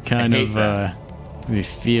 You kind I hate of that. you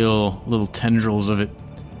feel little tendrils of it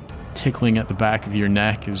tickling at the back of your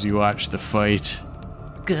neck as you watch the fight.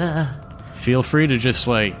 Gah. Feel free to just,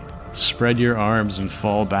 like, spread your arms and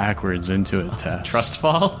fall backwards into it, Tess. Trust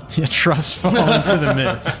fall. Yeah, trust fall into the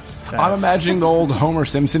mists. Tess. I'm imagining the old Homer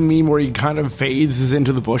Simpson meme where he kind of phases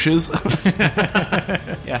into the bushes.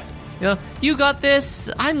 Yeah. You know, you got this.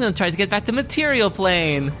 I'm gonna try to get back to material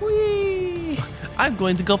plane. Whee! I'm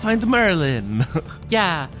going to go find the Merlin.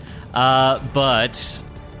 Yeah. But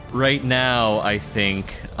right now, I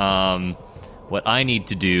think what I need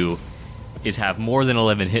to do is have more than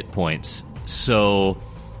 11 hit points. So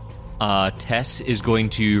Tess is going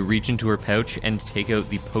to reach into her pouch and take out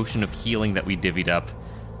the potion of healing that we divvied up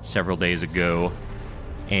several days ago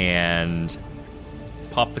and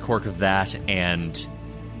pop the cork of that and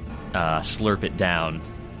slurp it down.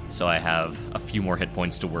 So I have a few more hit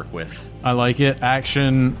points to work with. I like it.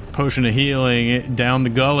 Action, potion of healing, it down the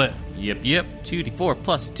gullet. Yep. 2d4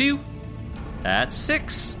 plus 2. That's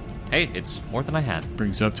 6. Hey, it's more than I had.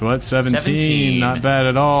 Brings up to what? 17. 17. Not bad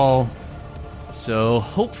at all. So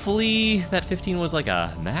hopefully that 15 was like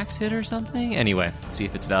a max hit or something. Anyway, see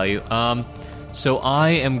if it's value. So I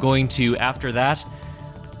am going to, after that,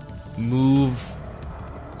 move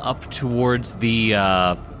up towards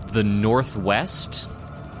the northwest.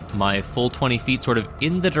 My full 20 feet sort of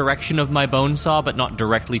in the direction of my bone saw, but not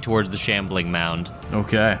directly towards the shambling mound.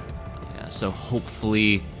 Okay. Yeah, so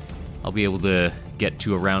hopefully I'll be able to get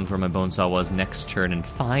to around where my bone saw was next turn and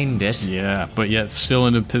find it. Yeah, but yet still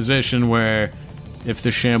in a position where if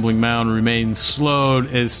the shambling mound remains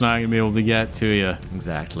slowed, it's not going to be able to get to you.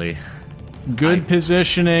 Exactly. Good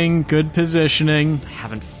positioning, good positioning. I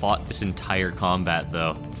haven't fought this entire combat,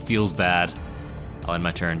 though. It feels bad. I'll end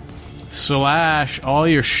my turn. Slash, all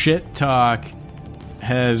your shit talk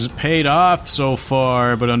has paid off so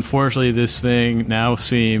far, but unfortunately this thing now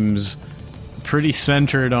seems pretty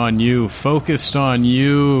centered on you, focused on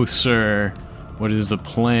you, sir. What is the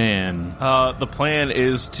plan? The plan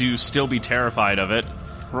is to still be terrified of it.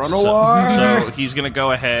 Run away! So he's going to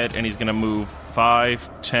go ahead and he's going to move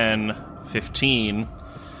 5, 10, 15.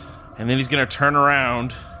 And then he's going to turn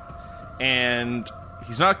around and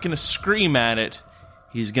he's not going to scream at it.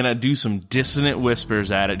 He's going to do some dissonant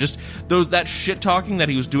whispers at it. Just that shit talking that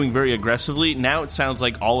he was doing very aggressively, now it sounds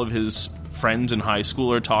like all of his friends in high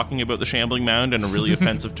school are talking about the shambling mound in a really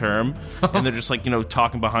offensive term. And they're just like,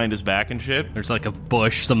 talking behind his back and shit. There's like a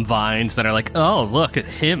bush, some vines that are like, oh, look at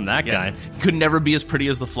him, that guy. He could never be as pretty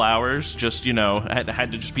as the flowers, just, had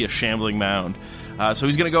to just be a shambling mound. So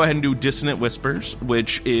he's going to go ahead and do Dissonant Whispers,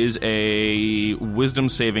 which is a wisdom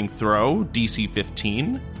saving throw, DC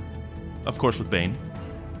 15. Of course, with Bane.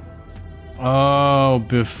 Oh,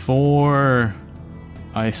 before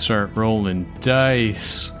I start rolling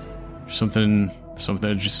dice, something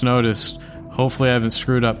I just noticed. Hopefully I haven't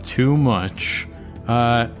screwed up too much.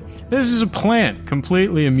 This is a plant,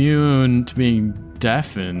 completely immune to being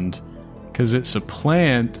deafened, because it's a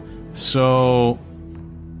plant, so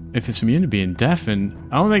if it's immune to being deafened,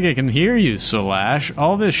 I don't think it can hear you, Slash.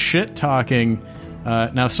 All this shit talking,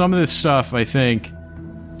 now some of this stuff, I think,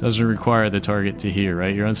 doesn't require the target to hear,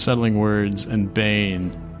 right? Your unsettling words and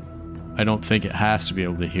Bane, I don't think it has to be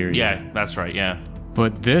able to hear you. Yeah, that's right, yeah.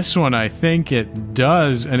 But this one, I think it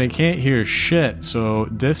does, and it can't hear shit. So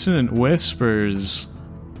Dissonant Whispers,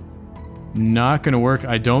 not going to work.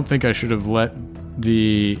 I don't think I should have let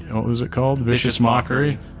the... What was it called? Vicious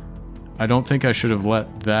Mockery. I don't think I should have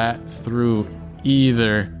let that through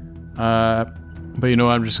either. But you know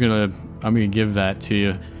what? I'm going to give that to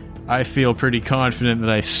you. I feel pretty confident that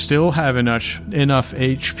I still have enough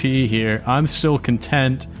HP here. I'm still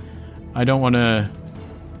content. I don't want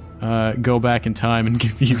to go back in time and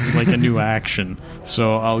give you like a new action.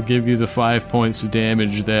 So I'll give you the 5 points of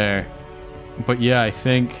damage there. But yeah, I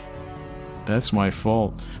think that's my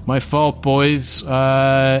fault. My fault, boys.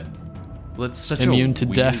 That's such Immune a to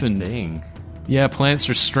weird deafened. thing. Yeah, plants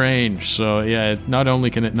are strange. So yeah, not only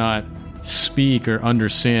can it not speak or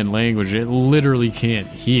understand language, it literally can't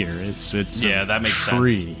hear. It's Yeah, that makes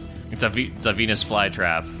tree. sense. It's a Venus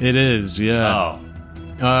flytrap. It is, yeah.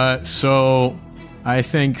 Oh. So I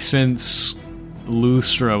think since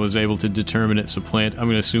Lustra was able to determine it's a plant, I'm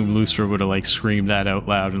going to assume Lustra would have like screamed that out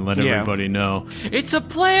loud and let everybody know. It's a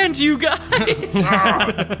plant, you guys!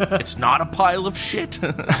 It's not a pile of shit.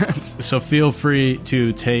 So feel free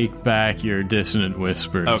to take back your dissonant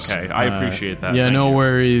whispers. Okay, I appreciate that. Yeah, Thank no you.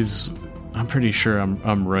 worries. I'm pretty sure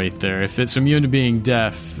I'm right there. If it's immune to being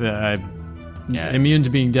deaf, immune to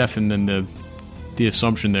being deaf, and then the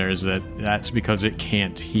assumption there is that that's because it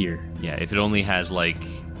can't hear. Yeah, if it only has, like,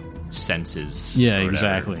 senses. Yeah, or whatever.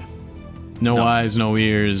 exactly. No eyes, no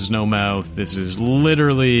ears, no mouth. This is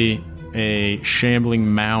literally a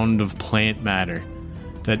shambling mound of plant matter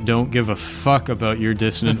that don't give a fuck about your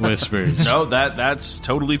dissonant whispers. No, that's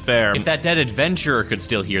totally fair. If that dead adventurer could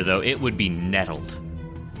still hear, though, it would be nettled.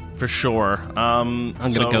 For sure. I'm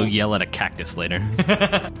gonna go yell at a cactus later.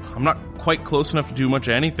 I'm not quite close enough to do much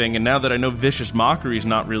of anything, and now that I know Vicious Mockery is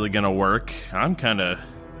not really gonna work, I'm kind of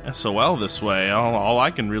SOL this way. All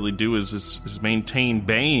I can really do is maintain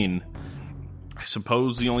Bane. I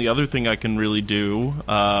suppose the only other thing I can really do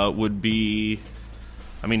would be...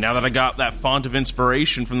 I mean, now that I got that font of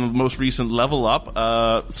inspiration from the most recent level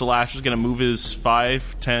up, Slash is going to move his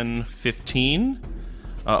 5, 10, 15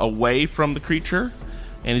 away from the creature,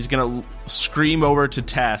 and he's going to scream over to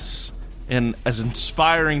Tess in as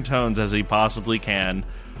inspiring tones as he possibly can.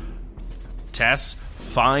 Tess,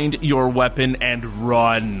 find your weapon and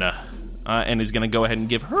run. And he's going to go ahead and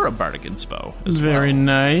give her a Bardic Inspo as Very well.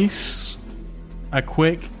 nice. A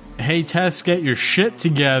quick, hey Tess, get your shit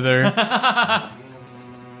together.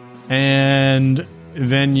 And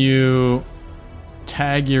then you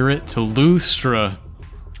tag your it to Lustra.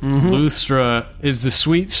 Lustra is the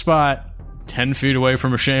sweet spot 10 feet away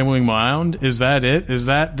from a shambling mound. Is that it? Is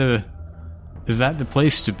that the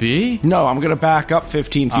place to be? No, I'm going to back up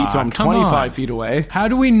 15 feet, so I'm come 25 on. feet away. How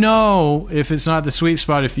do we know if it's not the sweet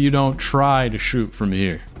spot if you don't try to shoot from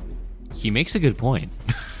here? He makes a good point.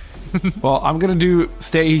 Well, I'm going to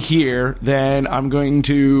stay here, then I'm going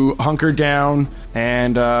to hunker down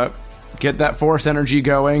and get that force energy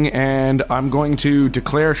going, and I'm going to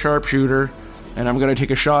declare sharpshooter, and I'm going to take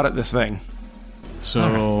a shot at this thing.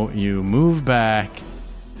 So you move back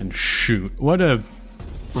and shoot. What a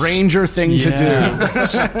Ranger thing to do.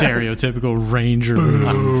 stereotypical ranger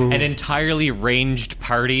move. An entirely ranged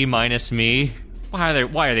party minus me? Why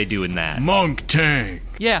are they doing that? Monk tank.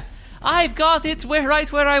 Yeah, I've got it right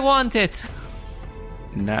where I want it.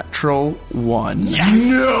 Natural 1.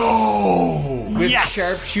 With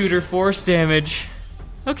sharpshooter force damage.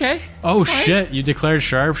 Okay. Oh shit, you declared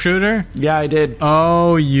sharpshooter? Yeah, I did.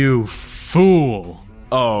 Oh, you fool.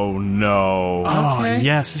 Oh, no. Oh,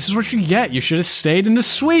 yes, this is what you get. You should have stayed in the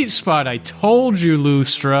sweet spot. I told you,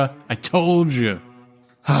 Lustra. I told you.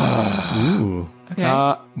 Ooh. Okay.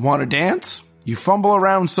 Want to dance? You fumble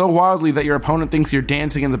around so wildly that your opponent thinks you're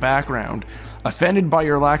dancing in the background. Offended by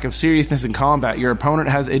your lack of seriousness in combat, your opponent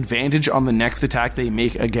has advantage on the next attack they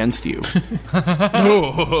make against you.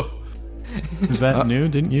 Is that new?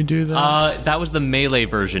 Didn't you do that? That was the melee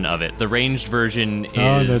version of it. The ranged version is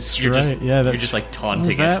Oh, that's you're right. just Yeah, you're just like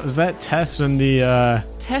taunting it. Was that Tess and the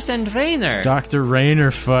Tess and Rainer. Dr.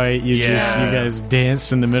 Rainer fight? You Yeah. guys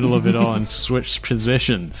danced in the middle of it all and switched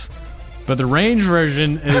positions. But the range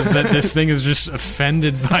version is that this thing is just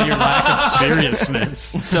offended by your lack of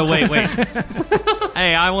seriousness. So wait.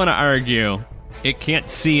 Hey, I want to argue. It can't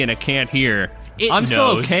see and it can't hear. I'm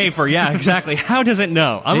still knows. okay for, yeah, exactly. How does it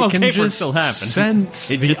know? I'm It okay can for it just still happen. sense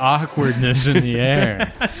the awkwardness in the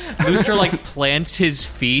air. Booster like plants his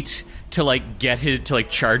feet to like get his to like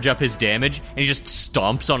charge up his damage, and he just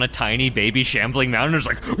stomps on a tiny baby shambling mound and is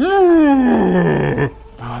like,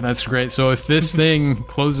 Oh, that's great. So if this thing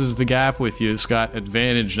closes the gap with you, it's got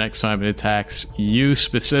advantage next time it attacks you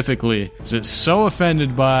specifically. Is it so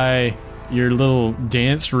offended by your little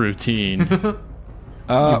dance routine?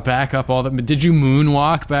 You back up all that. Did you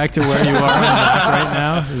moonwalk back to where you are on the map right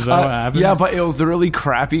now? Is that what happened? Yeah, but it was the really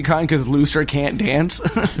crappy kind because Lustra can't dance.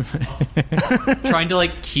 trying to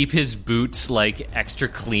like keep his boots like extra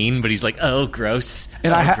clean, but he's like, oh, gross.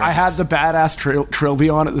 And oh, I gross. had the badass Trilby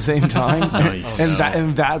on at the same time. Nice.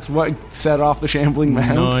 and that's what set off the shambling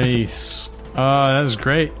mound. Nice. Oh, that's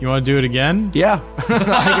great. You want to do it again? Yeah.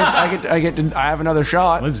 I have another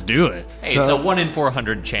shot. Let's do it. Hey, it's a 1 in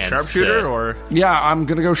 400 chance. Sharpshooter to- or... Yeah, I'm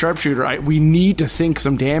going to go sharpshooter. We need to sink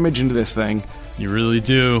some damage into this thing. You really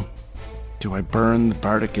do. Do I burn the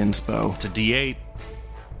Bardic Inspo? It's a D8.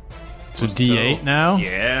 It's a D8 now?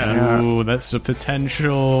 Yeah. Ooh, that's a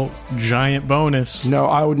potential giant bonus. No,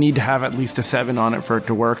 I would need to have at least a 7 on it for it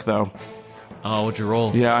to work, though. Oh, what'd you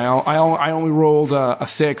roll? Yeah, I only rolled a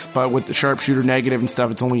 6, but with the sharpshooter negative and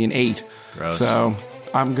stuff, it's only an 8. Gross. So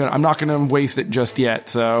I'm not gonna waste it just yet.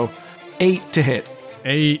 So 8 to hit.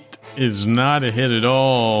 8 is not a hit at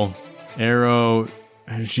all. Arrow,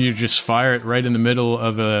 you just fire it right in the middle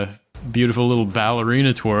of a beautiful little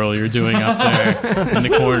ballerina twirl you're doing up there in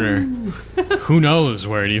the corner. Who knows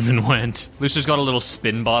where it even went? Lucer's got a little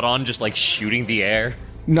spin bot on, just like shooting the air.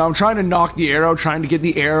 No, I'm trying to knock the arrow, trying to get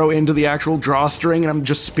the arrow into the actual drawstring, and I'm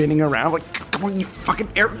just spinning around like, come on, you fucking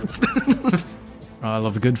arrow. Oh, I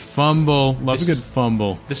love a good fumble. Love a good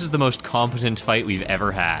fumble. This is the most competent fight we've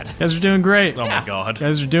ever had. You guys are doing great. Oh my god. You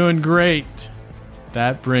guys are doing great.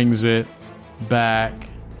 That brings it back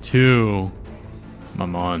to my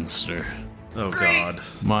monster. Oh god.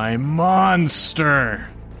 My monster.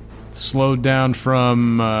 Slowed down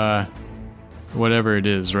from whatever it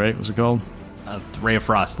is, right? What's it called? Ray of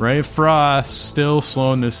Frost. Ray of Frost. Still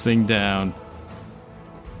slowing this thing down.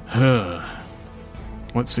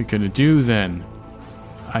 What's it gonna do then?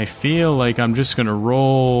 I feel like I'm just gonna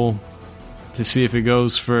roll to see if it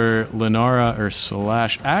goes for Lenara or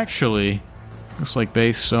Slash. Actually, looks like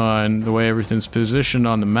based on the way everything's positioned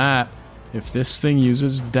on the map, if this thing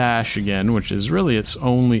uses dash again, which is really its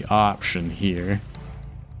only option here,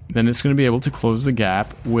 then it's going to be able to close the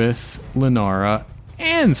gap with Lenara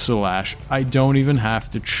and Slash. I don't even have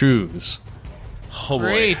to choose. Oh boy.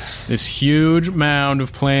 Great. This huge mound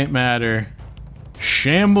of plant matter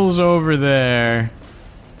shambles over there.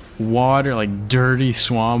 Water, like dirty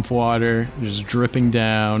swamp water, just dripping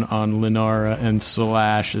down on Lenara and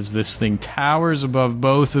Slash as this thing towers above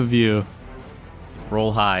both of you.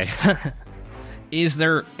 Roll high. Is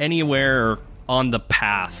there anywhere on the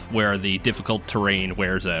path where the difficult terrain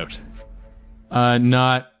wears out?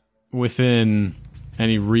 Not within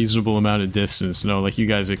any reasonable amount of distance. No, like you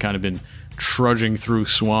guys have kind of been trudging through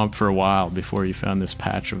swamp for a while before you found this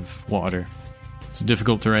patch of water. It's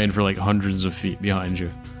difficult terrain for like hundreds of feet behind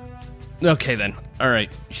you. Okay, then. All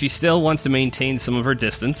right. She still wants to maintain some of her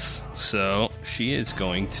distance, so she is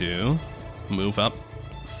going to move up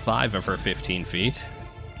 5 of her 15 feet.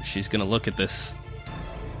 She's going to look at this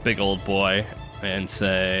big old boy and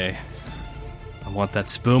say, I want that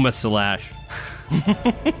Spuma, Slash.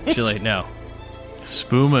 She's like, no.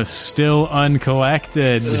 Spuma still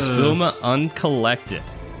uncollected. Spuma uncollected.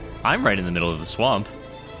 I'm right in the middle of the swamp.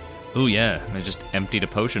 Ooh, yeah. I just emptied a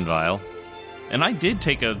potion vial. And I did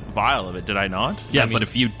take a vial of it, did I not? Yeah, but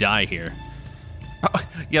if you die here...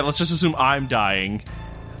 Yeah, let's just assume I'm dying.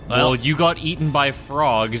 Well, you got eaten by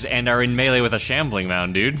frogs and are in melee with a shambling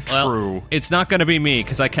mound, dude. Well, True. it's not going to be me,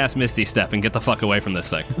 because I cast Misty Step and get the fuck away from this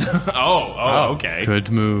thing. Okay. Good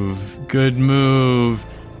move. Good move.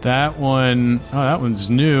 That one's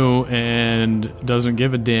new and doesn't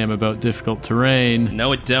give a damn about difficult terrain.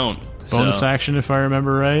 No, it don't. Bonus So- action, if I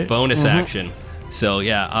remember right. Bonus action. So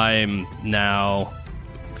yeah, I'm now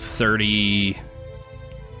 40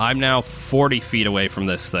 feet away from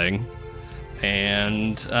this thing,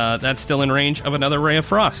 and that's still in range of another Ray of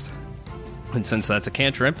Frost. And since that's a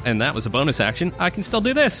cantrip and that was a bonus action, I can still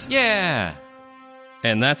do this. Yeah.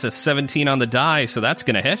 And that's a 17 on the die, so that's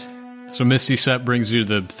gonna hit. So Misty Step brings you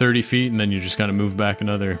to 30 feet, and then you just kind of move back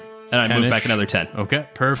another And I move 10-ish. back another 10. Okay,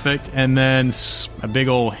 perfect. And then a big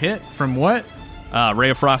old hit from what? Ray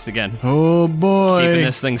of Frost again. Oh boy. Keeping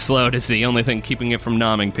this thing slowed is the only thing keeping it from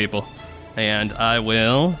nomming people. And I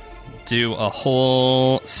will do a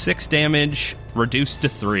whole 6 damage, reduced to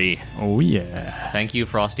 3. Oh yeah. Thank you,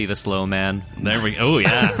 Frosty the Slow Man. There we go. Oh,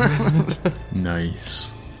 yeah.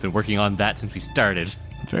 Nice. Been working on that since we started.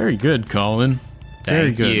 Very good, Colin. Very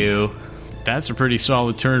Thank good. you. That's a pretty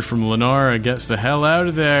solid turn from Lenara. Gets the hell out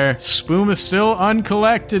of there. Spuma still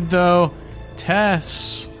uncollected, though.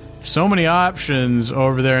 Tess. So many options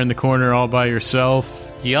over there in the corner all by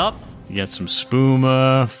yourself. Yup. You get some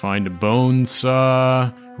Spuma, find a bone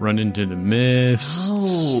saw, run into the mist.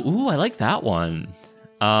 Oh, ooh, I like that one.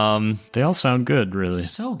 They all sound good, really.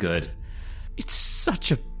 So good. It's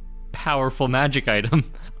such a powerful magic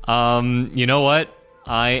item. You know what?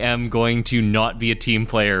 I am going to not be a team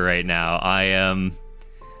player right now. I am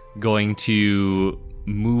going to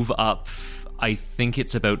move up. I think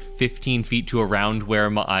it's about 15 feet to around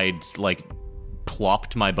where I'd, like,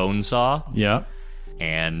 plopped my bone saw. Yeah.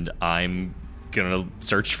 And I'm gonna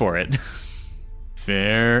search for it.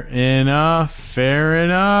 Fair enough. Fair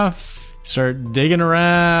enough. Start digging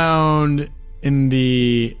around in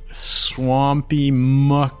the swampy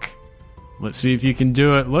muck. Let's see if you can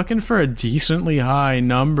do it. Looking for a decently high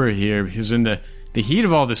number here, because in the heat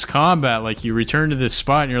of all this combat, like, you return to this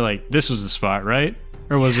spot and you're like, this was the spot, right?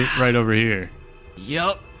 Or was it right over here?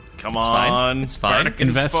 Yup. Come It's on. fine. It's fine. Bardic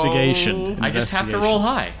Investigation. I just have to roll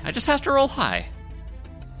high. I just have to roll high.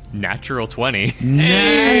 Natural 20.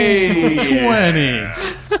 Nat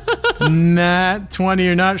 20. Nat 20.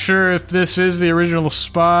 You're not sure if this is the original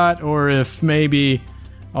spot or if maybe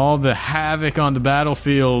all the havoc on the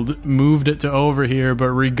battlefield moved it to over here, but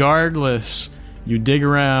regardless, you dig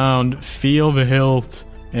around, feel the hilt,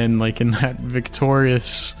 and like in that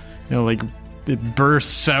victorious, like it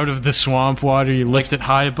bursts out of the swamp water, you lift it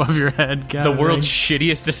high above your head. The world's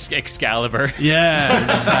shittiest Excalibur.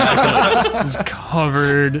 Yeah, exactly. It's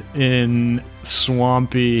covered in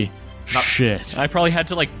swampy shit. I probably had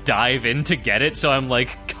to like dive in to get it, so I'm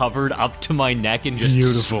like covered up to my neck in just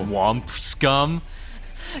Beautiful. swamp scum.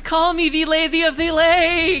 Call me the Lady of the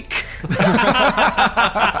Lake.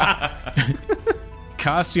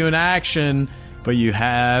 Costs you an action, but you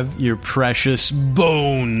have your precious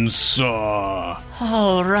bone saw.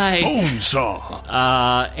 All right. Bone saw.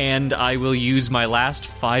 And I will use my last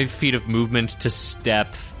 5 feet of movement to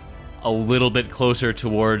step a little bit closer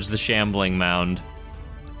towards the shambling mound.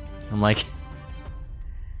 I'm like,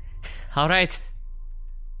 All right.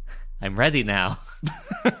 I'm ready now.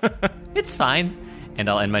 It's fine. And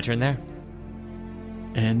I'll end my turn there.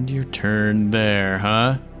 End your turn there,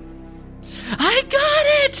 huh? I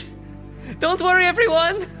got it! Don't worry,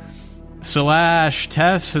 everyone. Slash,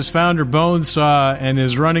 Tess has found her bone saw and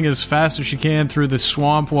is running as fast as she can through the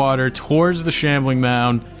swamp water towards the shambling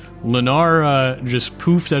mound. Lenara just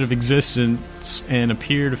poofed out of existence and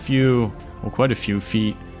appeared quite a few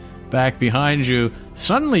feet back behind you.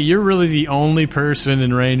 Suddenly, you're really the only person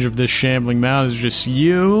in range of this shambling mound. It's just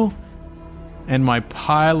you and my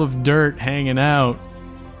pile of dirt hanging out.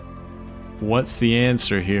 What's the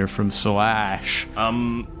answer here from Slash?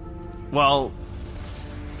 Well,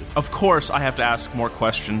 of course, I have to ask more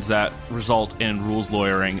questions that result in rules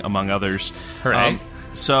lawyering, among others. Hooray.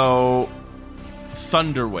 So,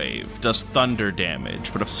 Thunderwave does thunder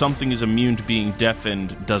damage, but if something is immune to being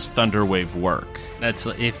deafened, does Thunderwave work? That's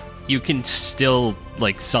if you can still,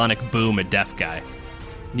 like, sonic boom a deaf guy.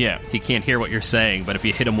 Yeah, He can't hear what you're saying, but if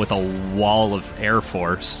you hit him with a wall of air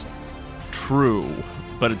force, true.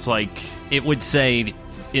 But it's like, it would say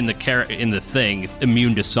in the thing,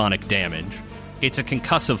 immune to sonic damage. It's a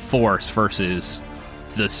concussive force versus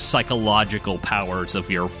the psychological powers of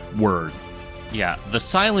your words. Yeah, the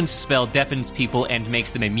silence spell deafens people and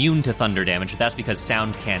makes them immune to thunder damage, but that's because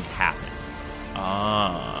sound can't happen.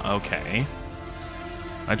 okay.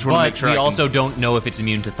 I just want to make But sure we I can... also don't know if it's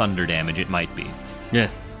immune to thunder damage. It might be. Yeah.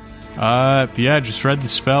 Yeah, just read the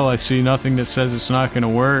spell. I see nothing that says it's not going to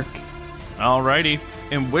work. Alrighty.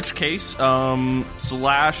 In which case,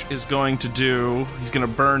 Slash is going to he's going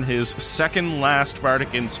to burn his second last Bardic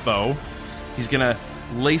Inspo. He's going to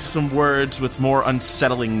lace some words with more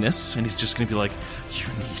unsettlingness, and he's just going to be like, you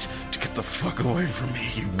need to get the fuck away from me,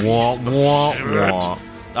 you piece of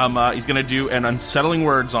shit. He's going to do an unsettling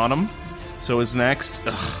words on him. So his next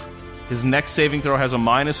saving throw has a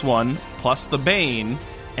 -1, plus the Bane,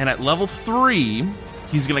 and at level 3,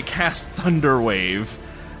 he's going to cast Thunderwave.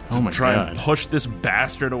 Oh my try god. and push this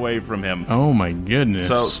bastard away from him. Oh my goodness.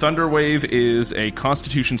 So Thunderwave is a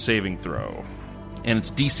Constitution saving throw, and it's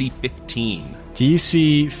DC 15.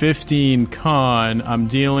 DC 15 con, I'm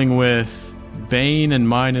dealing with Bane and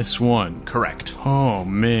 -1. Correct. Oh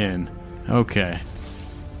man.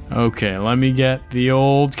 Okay, let me get the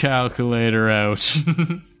old calculator out.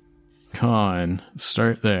 Con.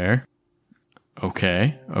 Start there.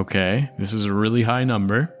 Okay. This is a really high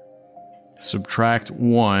number. Subtract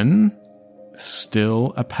 1.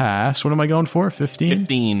 Still a pass. What am I going for? 15?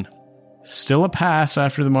 15. Still a pass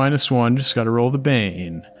after the -1. Just got to roll the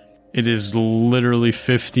Bane. It is literally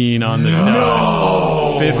 15 on the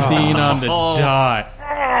dot. 15 on the dot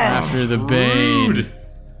after the Bane.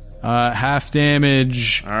 Half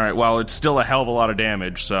damage. All right. Well, it's still a hell of a lot of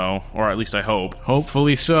damage. So, or at least I hope.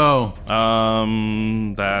 Hopefully so.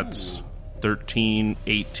 That's 13,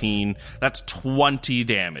 18. That's 20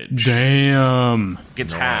 damage. Damn.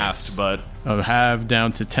 Gets halved, but Of half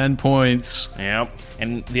down to 10 points. yep.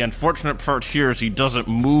 And the unfortunate part here is he doesn't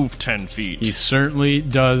move 10 feet. He certainly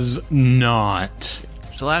does not.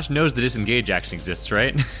 Slash knows the disengage action exists,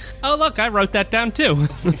 right? Oh, look, I wrote that down too.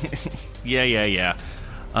 Yeah.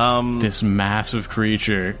 This massive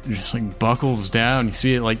creature just like buckles down. You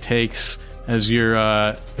see it like takes, as your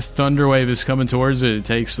Thunderwave is coming towards it, it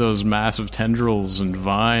takes those massive tendrils and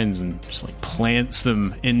vines and just like plants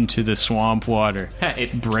them into the swamp water.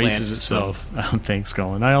 It braces plants itself. Oh, thanks,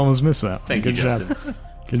 Colin. I almost missed that. Thank Good you, job. Justin.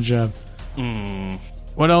 Good job.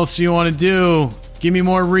 What else do you want to do? Give me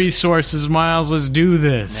more resources, Miles. Let's do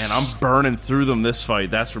this. Man, I'm burning through them this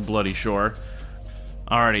fight. That's for bloody sure.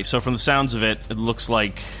 Alrighty, so from the sounds of it, it looks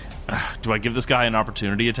like... do I give this guy an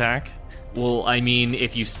opportunity attack? Well, I mean,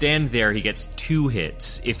 if you stand there, he gets 2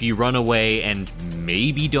 hits. If you run away and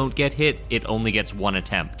maybe don't get hit, it only gets 1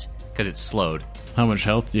 attempt, because it's slowed. How much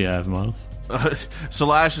health do you have, Miles?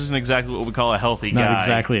 Salash isn't exactly what we call a healthy guy. Not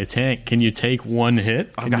exactly a tank. Can you take 1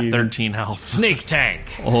 hit? I've got 13 health. Snake tank!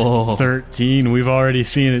 Oh, 13. We've already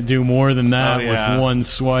seen it do more than that with 1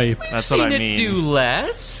 swipe. That's what I mean. Seen it do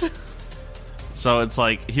less? So it's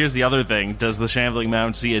like, here's the other thing. Does the Shambling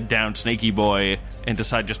Mound see a downed Snaky Boy and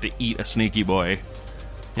decide just to eat a Snaky Boy? You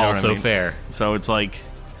know Also what I mean? fair. So it's like...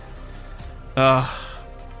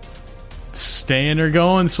 Staying or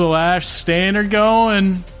going, Slash. Staying or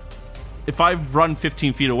going. If I run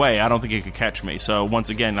 15 feet away, I don't think it could catch me. So once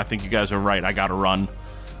again, I think you guys are right. I gotta run.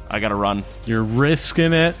 You're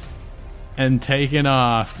risking it and taking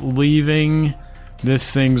off, leaving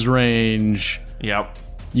this thing's range. Yep.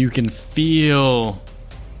 You can feel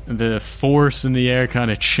the force in the air kind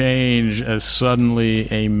of change as suddenly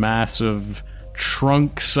a massive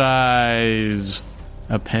trunk size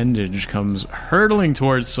appendage comes hurtling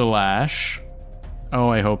towards Salash. Oh,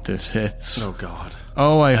 I hope this hits. Oh, God.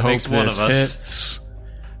 Oh, I That hope makes one this of us. hits.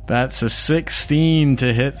 That's a 16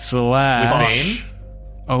 to hit Salash. With Bane?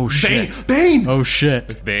 Oh, shit. Bane! Oh, shit.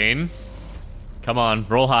 With Bane? Come on,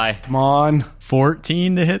 roll high. Come on.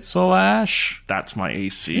 14 to hit Salash. That's my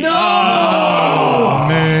AC. Oh,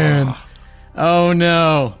 man. Oh,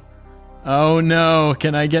 no. Oh, no.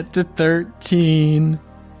 Can I get to 13?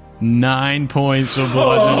 9 points of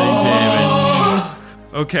bludgeoning damage.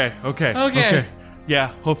 Okay. Yeah,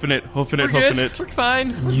 hoofing it. We're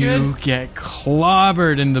fine. We're You good. get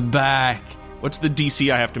clobbered in the back. What's the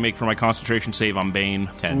DC I have to make for my concentration save on Bane?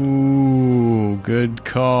 10. Ooh, good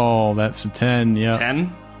call. That's a 10. Yeah.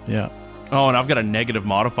 10? Yeah. Oh, and I've got a negative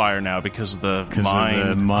modifier now because of the Because mine. of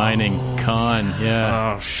the mining con.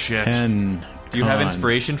 Yeah. Oh, shit. 10. Do you have con.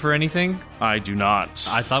 inspiration for anything? I do not.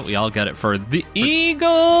 I thought we all got it for the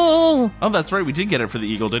eagle. Oh, that's right. We did get it for the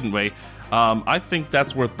eagle, didn't we? I think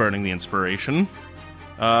that's worth burning the inspiration.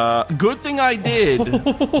 Good thing I did.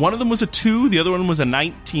 One of them was a 2, the other one was a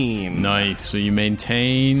 19. Nice. So you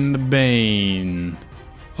maintain the Bane.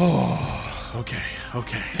 Okay.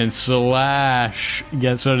 And Slash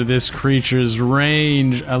gets out of this creature's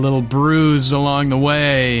range a little bruised along the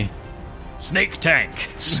way. Snake tank.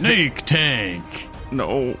 Snake tank.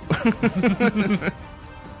 No.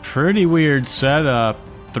 Pretty weird setup.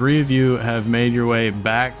 3 of you have made your way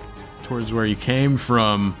back towards where you came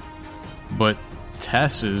from, but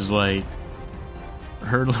Tess is like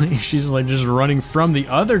hurtling. She's like just running from the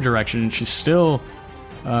other direction, and she's still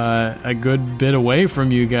a good bit away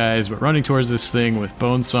from you guys, but running towards this thing with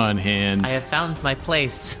Bonesaw in hand. I have found my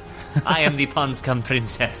place. I am the Ponscum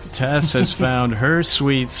Princess. Tess has found her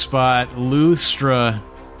sweet spot. Lustra,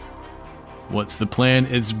 what's the plan?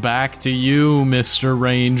 It's back to you, Mr.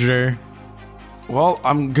 Ranger. Well,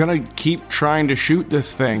 I'm gonna keep trying to shoot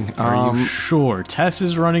this thing. Are you sure? Tess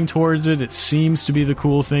is running towards it. It seems to be the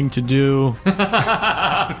cool thing to do.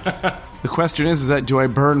 The question is that do I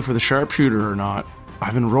burn for the sharpshooter or not?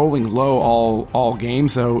 I've been rolling low all game,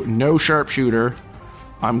 so no sharpshooter.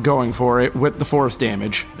 I'm going for it with the force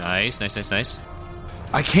damage. Nice.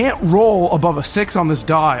 I can't roll above a 6 on this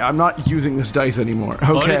die. I'm not using this dice anymore. But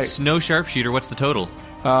Okay. it's no sharpshooter. What's the total?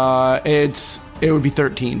 It would be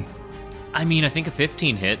 13. I mean, I think a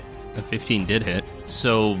 15 hit. A 15 did hit.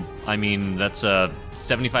 So, I mean, that's a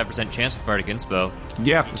 75% chance with Bardic Inspo.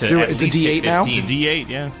 Yeah, let's To do at it. It's a least hit D8 now. 15. D8,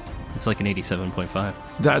 yeah. It's like an 87.5.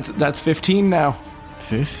 That's 15 now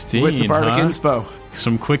 15, with the Bardic huh? Inspo.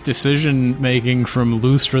 Some quick decision making from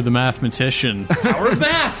Lustra the mathematician. Power of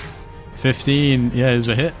math! 15, yeah, is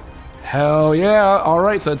a hit. Hell yeah! All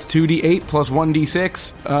right, so that's 2d8 plus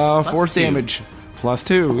 1d6 force 2. damage plus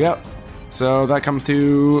 2. Yep. So that comes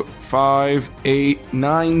to 5, 8,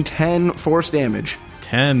 9, 10 force damage.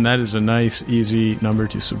 10, that is a nice, easy number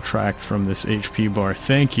to subtract from this HP bar.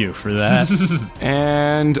 Thank you for that.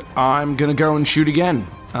 And I'm gonna go and shoot again.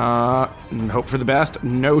 And hope for the best.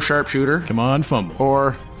 No sharpshooter. Come on, fumble.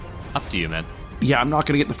 Or Up to you, man. yeah, I'm not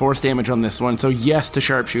gonna get the force damage on this one. So yes to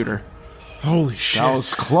sharpshooter. Holy shit. That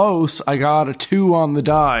was close. I got a 2 on the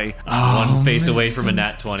die. One face away from a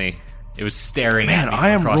nat 20. It was staring Man, at me I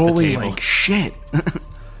am across the rolling table. like shit.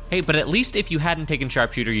 Hey, but at least if you hadn't taken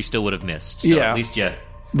sharpshooter, you still would have missed. So Yeah. at least you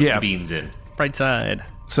put Yeah. the beans in. Right side.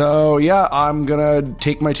 So yeah, I'm gonna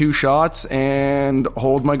take my 2 shots and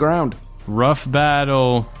hold my ground. Rough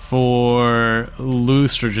battle for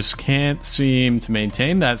Lustra. Just can't seem to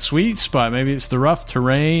maintain that sweet spot. Maybe it's the rough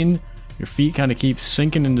terrain. Your feet kind of keep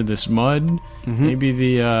sinking into this mud. Maybe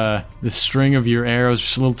the string of your arrows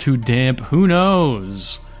just a little too damp. Who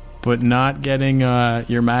knows? But not getting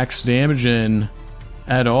your max damage in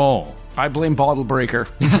at all. I blame Bottle Breaker.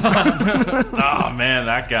 Oh man,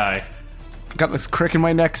 that guy. Got this crick in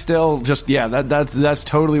my neck still. Just that's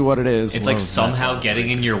totally what it is. It's like somehow getting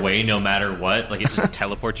in your way no matter what. Like it just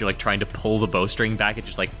teleports you, like trying to pull the bowstring back, it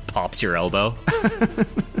just like pops your elbow.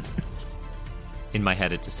 In my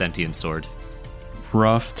head, it's a sentient sword.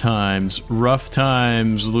 Rough times,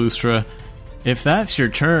 Lustra. If that's your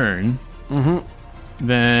turn,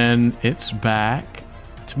 then it's back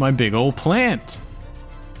to my big old plant.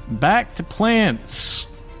 Back to plants.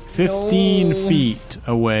 15 feet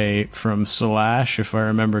away from Slash, if I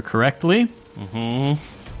remember correctly.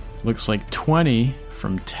 Looks like 20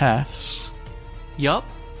 from Tess. Yup.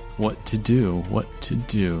 What to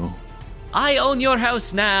do? I own your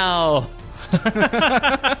house now.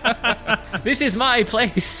 This is my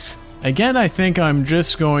place. Again, I think I'm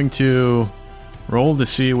just going to roll to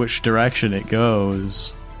see which direction it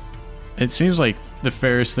goes. It seems like the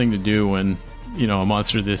fairest thing to do when, a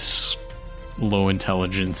monster this low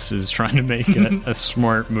intelligence is trying to make a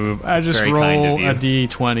smart move. I just Very roll kind of a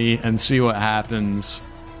d20 and see what happens.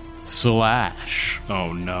 Slash.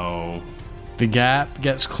 Oh no. The gap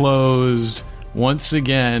gets closed once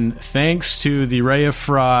again. Thanks to the Ray of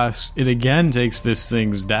Frost, it again takes this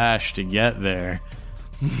thing's dash to get there.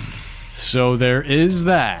 So there is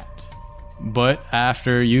that. But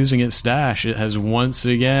after using its dash, it has once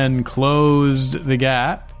again closed the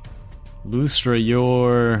gap. Lustra,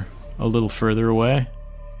 you're a little further away,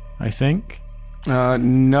 I think.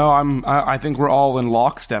 No, I think we're all in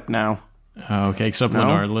lockstep now. Okay, except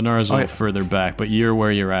Lenara. Lenara's a little further back, but you're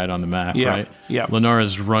where you're at on the map, right? Yeah.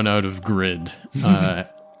 Lenara's run out of grid,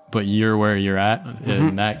 but you're where you're at.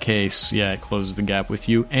 In that case, it closes the gap with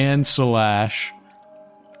you and Slash.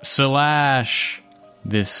 Slash,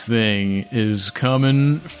 this thing is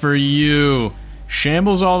coming for you.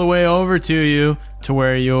 Shambles all the way over to you to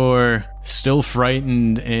where you're still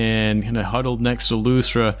frightened and kind of huddled next to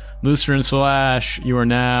Lustra. Lustra and Slash, you are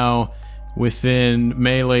now within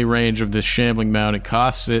melee range of this shambling mound. It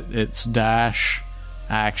costs it its dash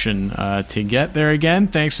action to get there again,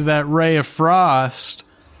 thanks to that Ray of Frost.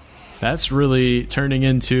 That's really turning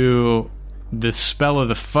into the spell of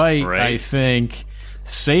the fight, Right. I think.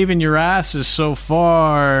 Saving your asses so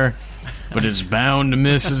far, but it's bound to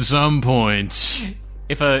miss at some point.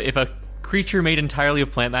 If a creature made entirely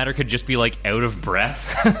of plant matter could just be like out of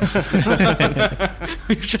breath.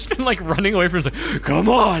 We've just been like running away from it. Like, come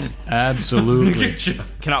on! Absolutely.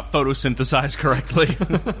 Cannot photosynthesize correctly.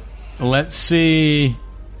 Let's see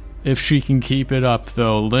if she can keep it up,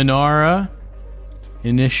 though. Lenara,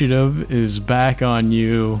 initiative is back on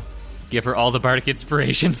you. Give her all the bardic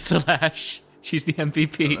inspiration, Slash. She's the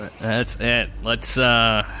MVP. That's it. Let's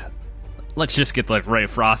just get the Ray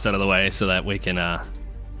of Frost out of the way so that we can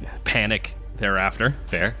panic thereafter.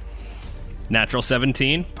 Fair. Natural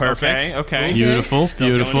 17. Perfect. Okay. Beautiful, Still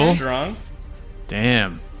going beautiful. in strong.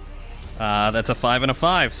 Damn. That's a 5 and a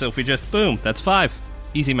 5. So if we just boom, that's 5.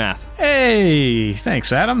 Easy math. Hey,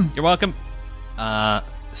 thanks, Adam. You're welcome.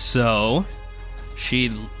 So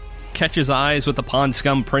she catches eyes with the Pond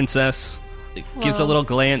Scum Princess, gives a little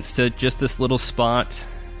glance to just this little spot,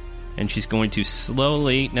 and she's going to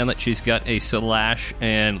slowly, now that she's got a Slash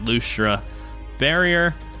and Lustra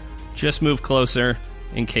barrier, just move closer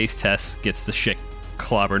in case Tess gets the shit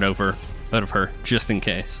clobbered out of her, just in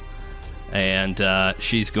case. And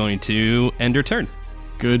she's going to end her turn.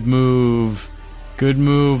 Good move. Good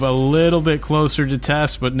move. A little bit closer to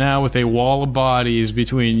Tess, but now with a wall of bodies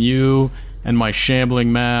between you and my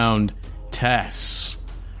shambling mound. Tess.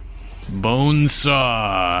 Bone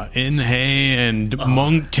saw in hand.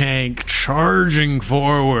 Monk tank charging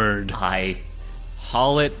forward. I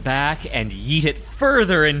haul it back and yeet it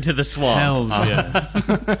further into the swamp. Hells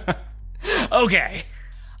yeah. Okay.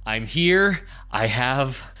 I'm here. I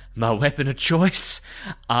have my weapon of choice.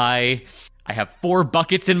 I have 4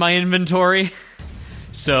 buckets in my inventory.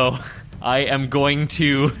 So I am going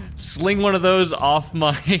to sling one of those off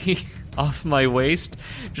my waist,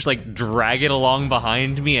 just like drag it along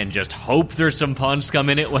behind me and just hope there's some pond scum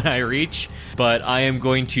in it when I reach. But I am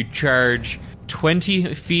going to charge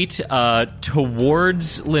 20 feet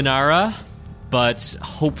towards Lenara, but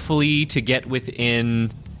hopefully to get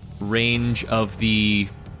within range of the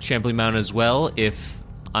Shambling Mound as well, if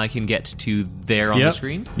I can get to there on the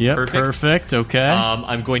screen. Yep, perfect. Okay.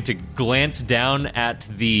 I'm going to glance down at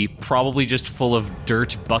the probably just full of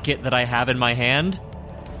dirt bucket that I have in my hand,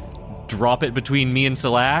 drop it between me and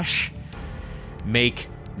Slash, make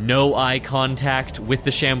no eye contact with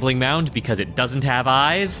the Shambling Mound because it doesn't have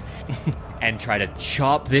eyes, and try to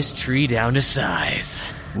chop this tree down to size.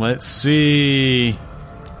 Let's see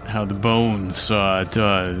how the bone saw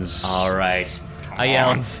does. All right. I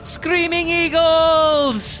yell, "Screaming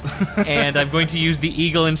eagles!" And I'm going to use the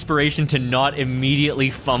eagle inspiration to not immediately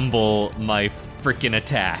fumble my freaking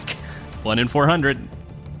attack. 1 in 400.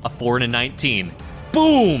 A 4 and a 19.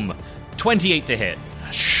 Boom! 28 to hit.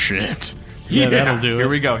 Shit. Yeah, that'll do it.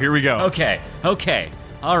 Here we go. Okay.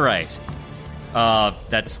 All right.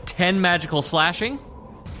 That's 10 magical slashing.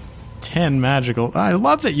 10 magical. I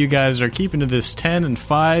love that you guys are keeping to this 10 and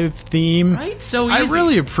 5 theme. Right? So I easy.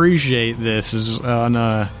 really appreciate this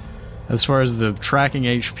as far as the tracking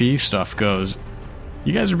HP stuff goes.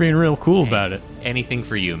 You guys are being real cool about it. Anything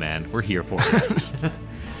for you, man. We're here for it.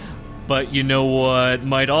 But you know what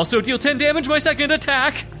might also deal 10 damage my second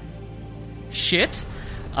attack? Shit.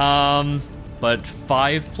 But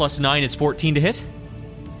 5 plus 9 is 14 to hit.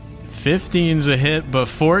 15's a hit, but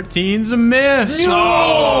 14's a miss.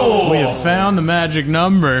 No! We have found the magic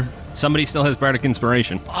number. Somebody still has Bardic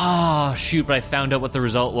Inspiration. Oh, shoot, but I found out what the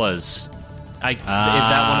result was. Is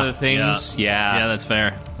that one of the things? Yeah. Yeah, that's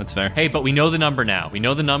fair. That's fair. Hey, but we know the number now. We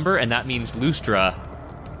know the number, and that means Lustra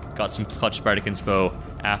got some clutch Bardic Inspo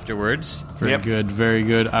afterwards. Very good, very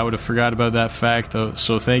good. I would have forgot about that fact, though,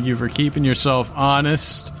 so thank you for keeping yourself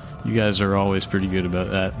honest. You guys are always pretty good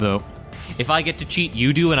about that, though. If I get to cheat,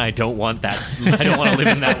 you do, and I don't want that. I don't want to live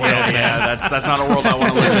in that world. Yeah, that's not a world I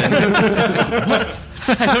want to live in.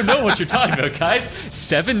 I don't know what you're talking about, guys.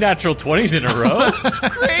 7 natural 20s in a row? It's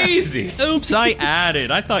crazy. Oops, I added.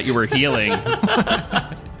 I thought you were healing.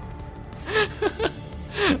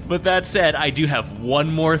 But that said, I do have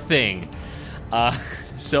one more thing.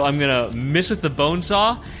 So I'm going to miss with the bone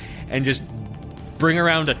saw and just bring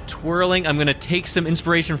around a twirling. I'm going to take some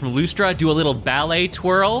inspiration from Lustra, do a little ballet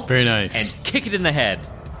twirl. Very nice. And kick it in the head.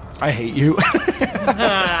 I hate you.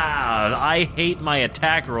 I hate my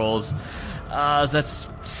attack rolls. So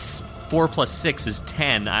that's 4 plus 6 is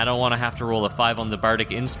 10. I don't want to have to roll a 5 on the Bardic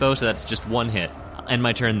Inspo, so that's just 1 hit. End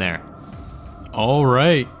my turn there. All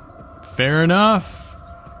right. Fair enough.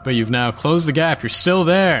 But you've now closed the gap. You're still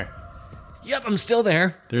there. Yep, I'm still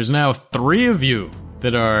there. There's now 3 of you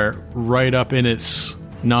that are right up in its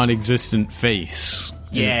non-existent face.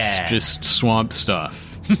 Yeah. It's just swamp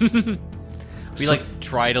stuff. We,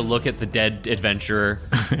 try to look at the dead adventurer.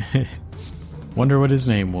 Wonder what his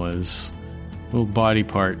name was. Little body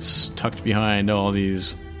parts tucked behind all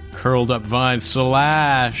these curled up vines.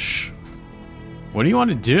 Slash! What do you want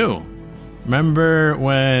to do? Remember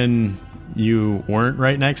when you weren't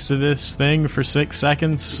right next to this thing for 6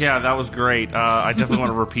 seconds? Yeah, that was great. I definitely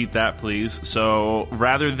want to repeat that, please. So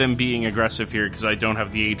rather than being aggressive here, because I don't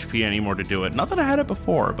have the HP anymore to do it, not that I had it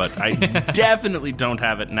before, but I definitely don't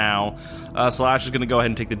have it now. Slash is going to go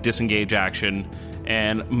ahead and take the disengage action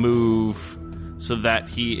and move so that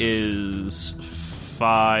he is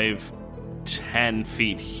 5-10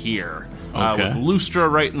 feet here. Okay. With Lustra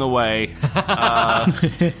right in the way.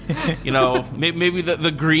 Maybe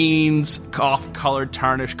the greens, off-colored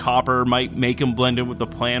tarnished copper might make him blend in with the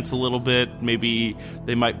plants a little bit. Maybe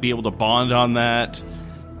they might be able to bond on that.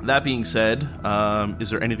 That being said, is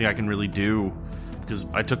there anything I can really do? Because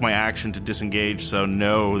I took my action to disengage, so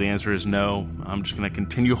no, the answer is no. I'm just going to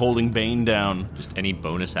continue holding Bane down. Just any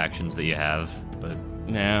bonus actions that you have, but...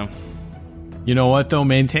 Yeah. You know what, though?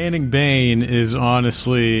 Maintaining Bane is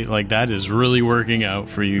honestly, that is really working out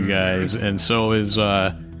for you guys. And so is,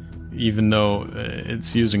 even though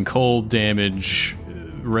it's using cold damage,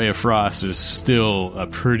 Ray of Frost is still a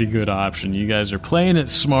pretty good option. You guys are playing it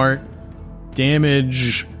smart.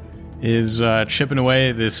 Damage is chipping away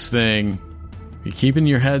at this thing. You're keeping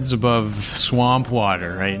your heads above swamp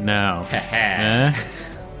water right now.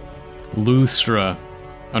 Lustra.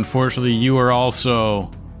 Unfortunately, you are also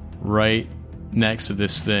right next to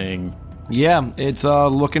this thing. Yeah, it's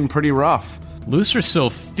looking pretty rough. Lustra's still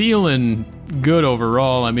feeling good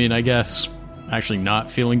overall. I mean, I guess actually not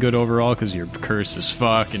feeling good overall because you're cursed as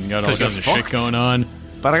fuck and got all kinds of shit going on.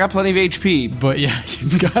 But I got plenty of HP. But yeah,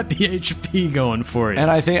 you've got the HP going for you. And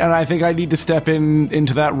I think I need to step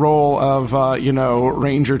into that role of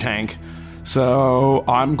ranger tank. So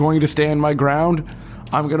I'm going to stand my ground.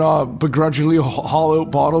 I'm gonna begrudgingly haul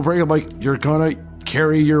out Bottle Break. I'm like, you're gonna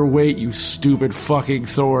carry your weight, you stupid fucking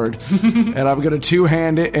sword. And I'm gonna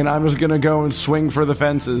two-hand it, and I'm just gonna go and swing for the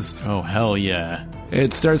fences. Oh, hell yeah.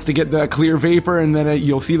 It starts to get that clear vapor, and then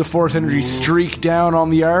you'll see the force energy streak down on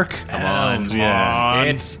the arc. Come on.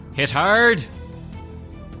 Hit hard.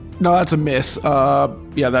 No, that's a miss.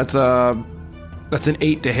 That's an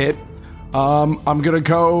 8 to hit. I'm gonna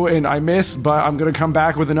go and I miss, but I'm gonna come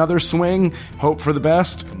back with another swing. Hope for the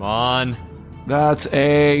best. Come on. That's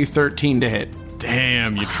a 13 to hit.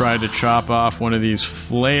 Damn, you tried to chop off one of these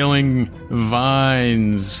flailing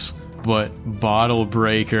vines, but Bottle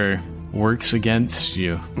Breaker works against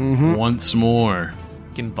you once more.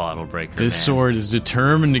 Fucking bottle breaker. This man. sword is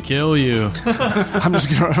determined to kill you. I'm just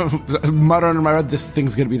gonna mutter under my breath, this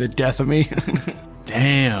thing's gonna be the death of me.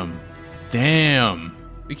 Damn.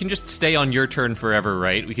 We can just stay on your turn forever,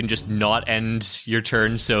 right? We can just not end your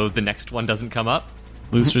turn so the next one doesn't come up.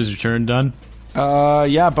 Lustra's your turn done?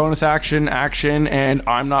 Yeah, bonus action, and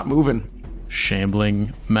I'm not moving.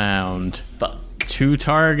 Shambling Mound. Fuck. 2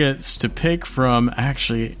 targets to pick from.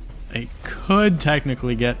 Actually, I could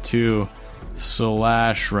technically get to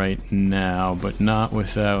Slash right now, but not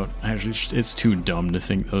without... Actually, it's too dumb to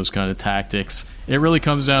think those kind of tactics. It really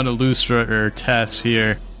comes down to Lustra or Tess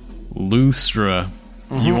here. Lustra,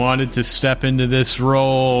 you wanted to step into this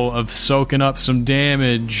role of soaking up some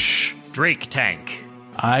damage. Drake tank.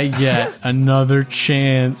 I get another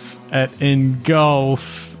chance at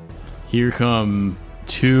engulf. Here come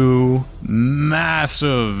 2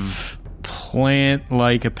 massive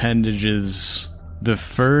plant-like appendages. The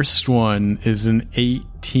first one is an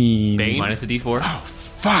 18. Bane minus a d4. Oh,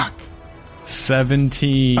 fuck.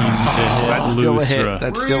 17 to hit That's still a Lustra. hit.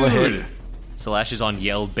 That's still a hit. Slash is on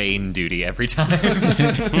Yell Bane duty every time.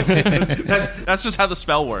 That's just how the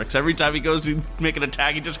spell works. Every time he goes to make an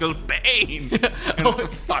attack, he just goes, Bane! Oh,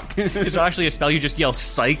 fuck. It's actually a spell you just yell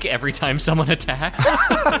Psych every time someone attacks.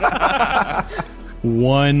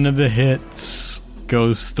 One of the hits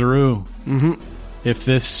goes through. If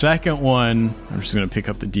this second one... I'm just going to pick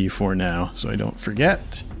up the D4 now so I don't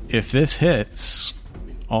forget. If this hits,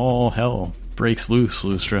 all hell breaks loose,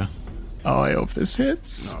 Lustra. Oh, I hope this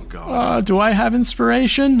hits. Oh, God. Do I have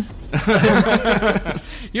inspiration? You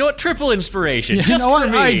know what? Triple inspiration. You just know for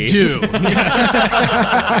what? me. I do.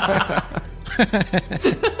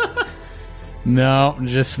 No,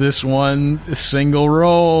 just this one single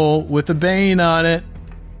roll with a Bane on it.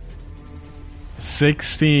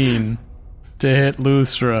 16 to hit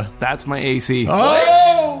Lustra. That's my AC.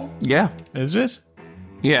 Oh! Yeah. Is it?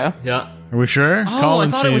 Yeah. Yeah. Are we sure? Oh, Colin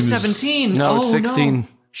I thought it was seems- 17. No, it's Oh, 16. No.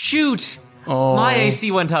 Shoot. Oh, My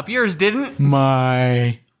AC went up. Yours didn't.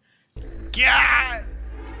 my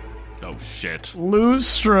Oh, shit.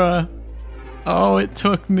 Lustra. Oh, it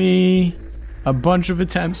took me a bunch of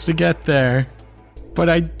attempts to get there, but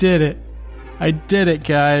I did it. I did it,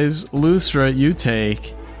 guys. Lustra, you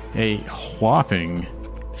take a whopping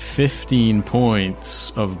 15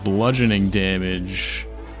 points of bludgeoning damage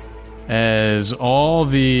as all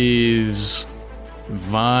these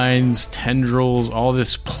vines, tendrils, all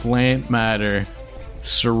this plant matter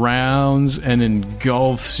surrounds and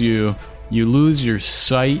engulfs you. You lose your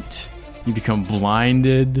sight. You become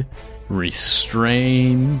blinded,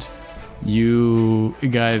 restrained. You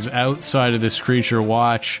guys outside of this creature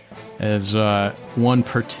watch as one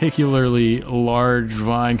particularly large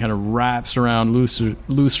vine kind of wraps around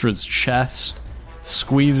Lustra's chest,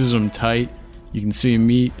 squeezes him tight. You can see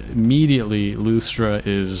immediately Lustra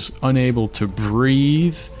is unable to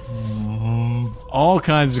breathe. All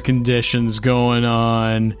kinds of conditions going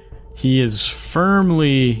on. He is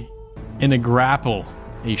firmly in a grapple,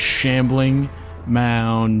 a shambling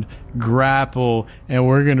mound grapple, and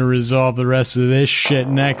we're going to resolve the rest of this shit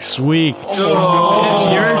next week.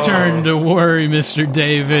 It's your turn to worry, Mr.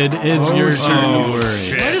 David. It's your turn to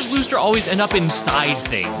worry. Why does Lustra always end up inside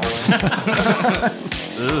things?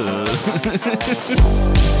 Ugh.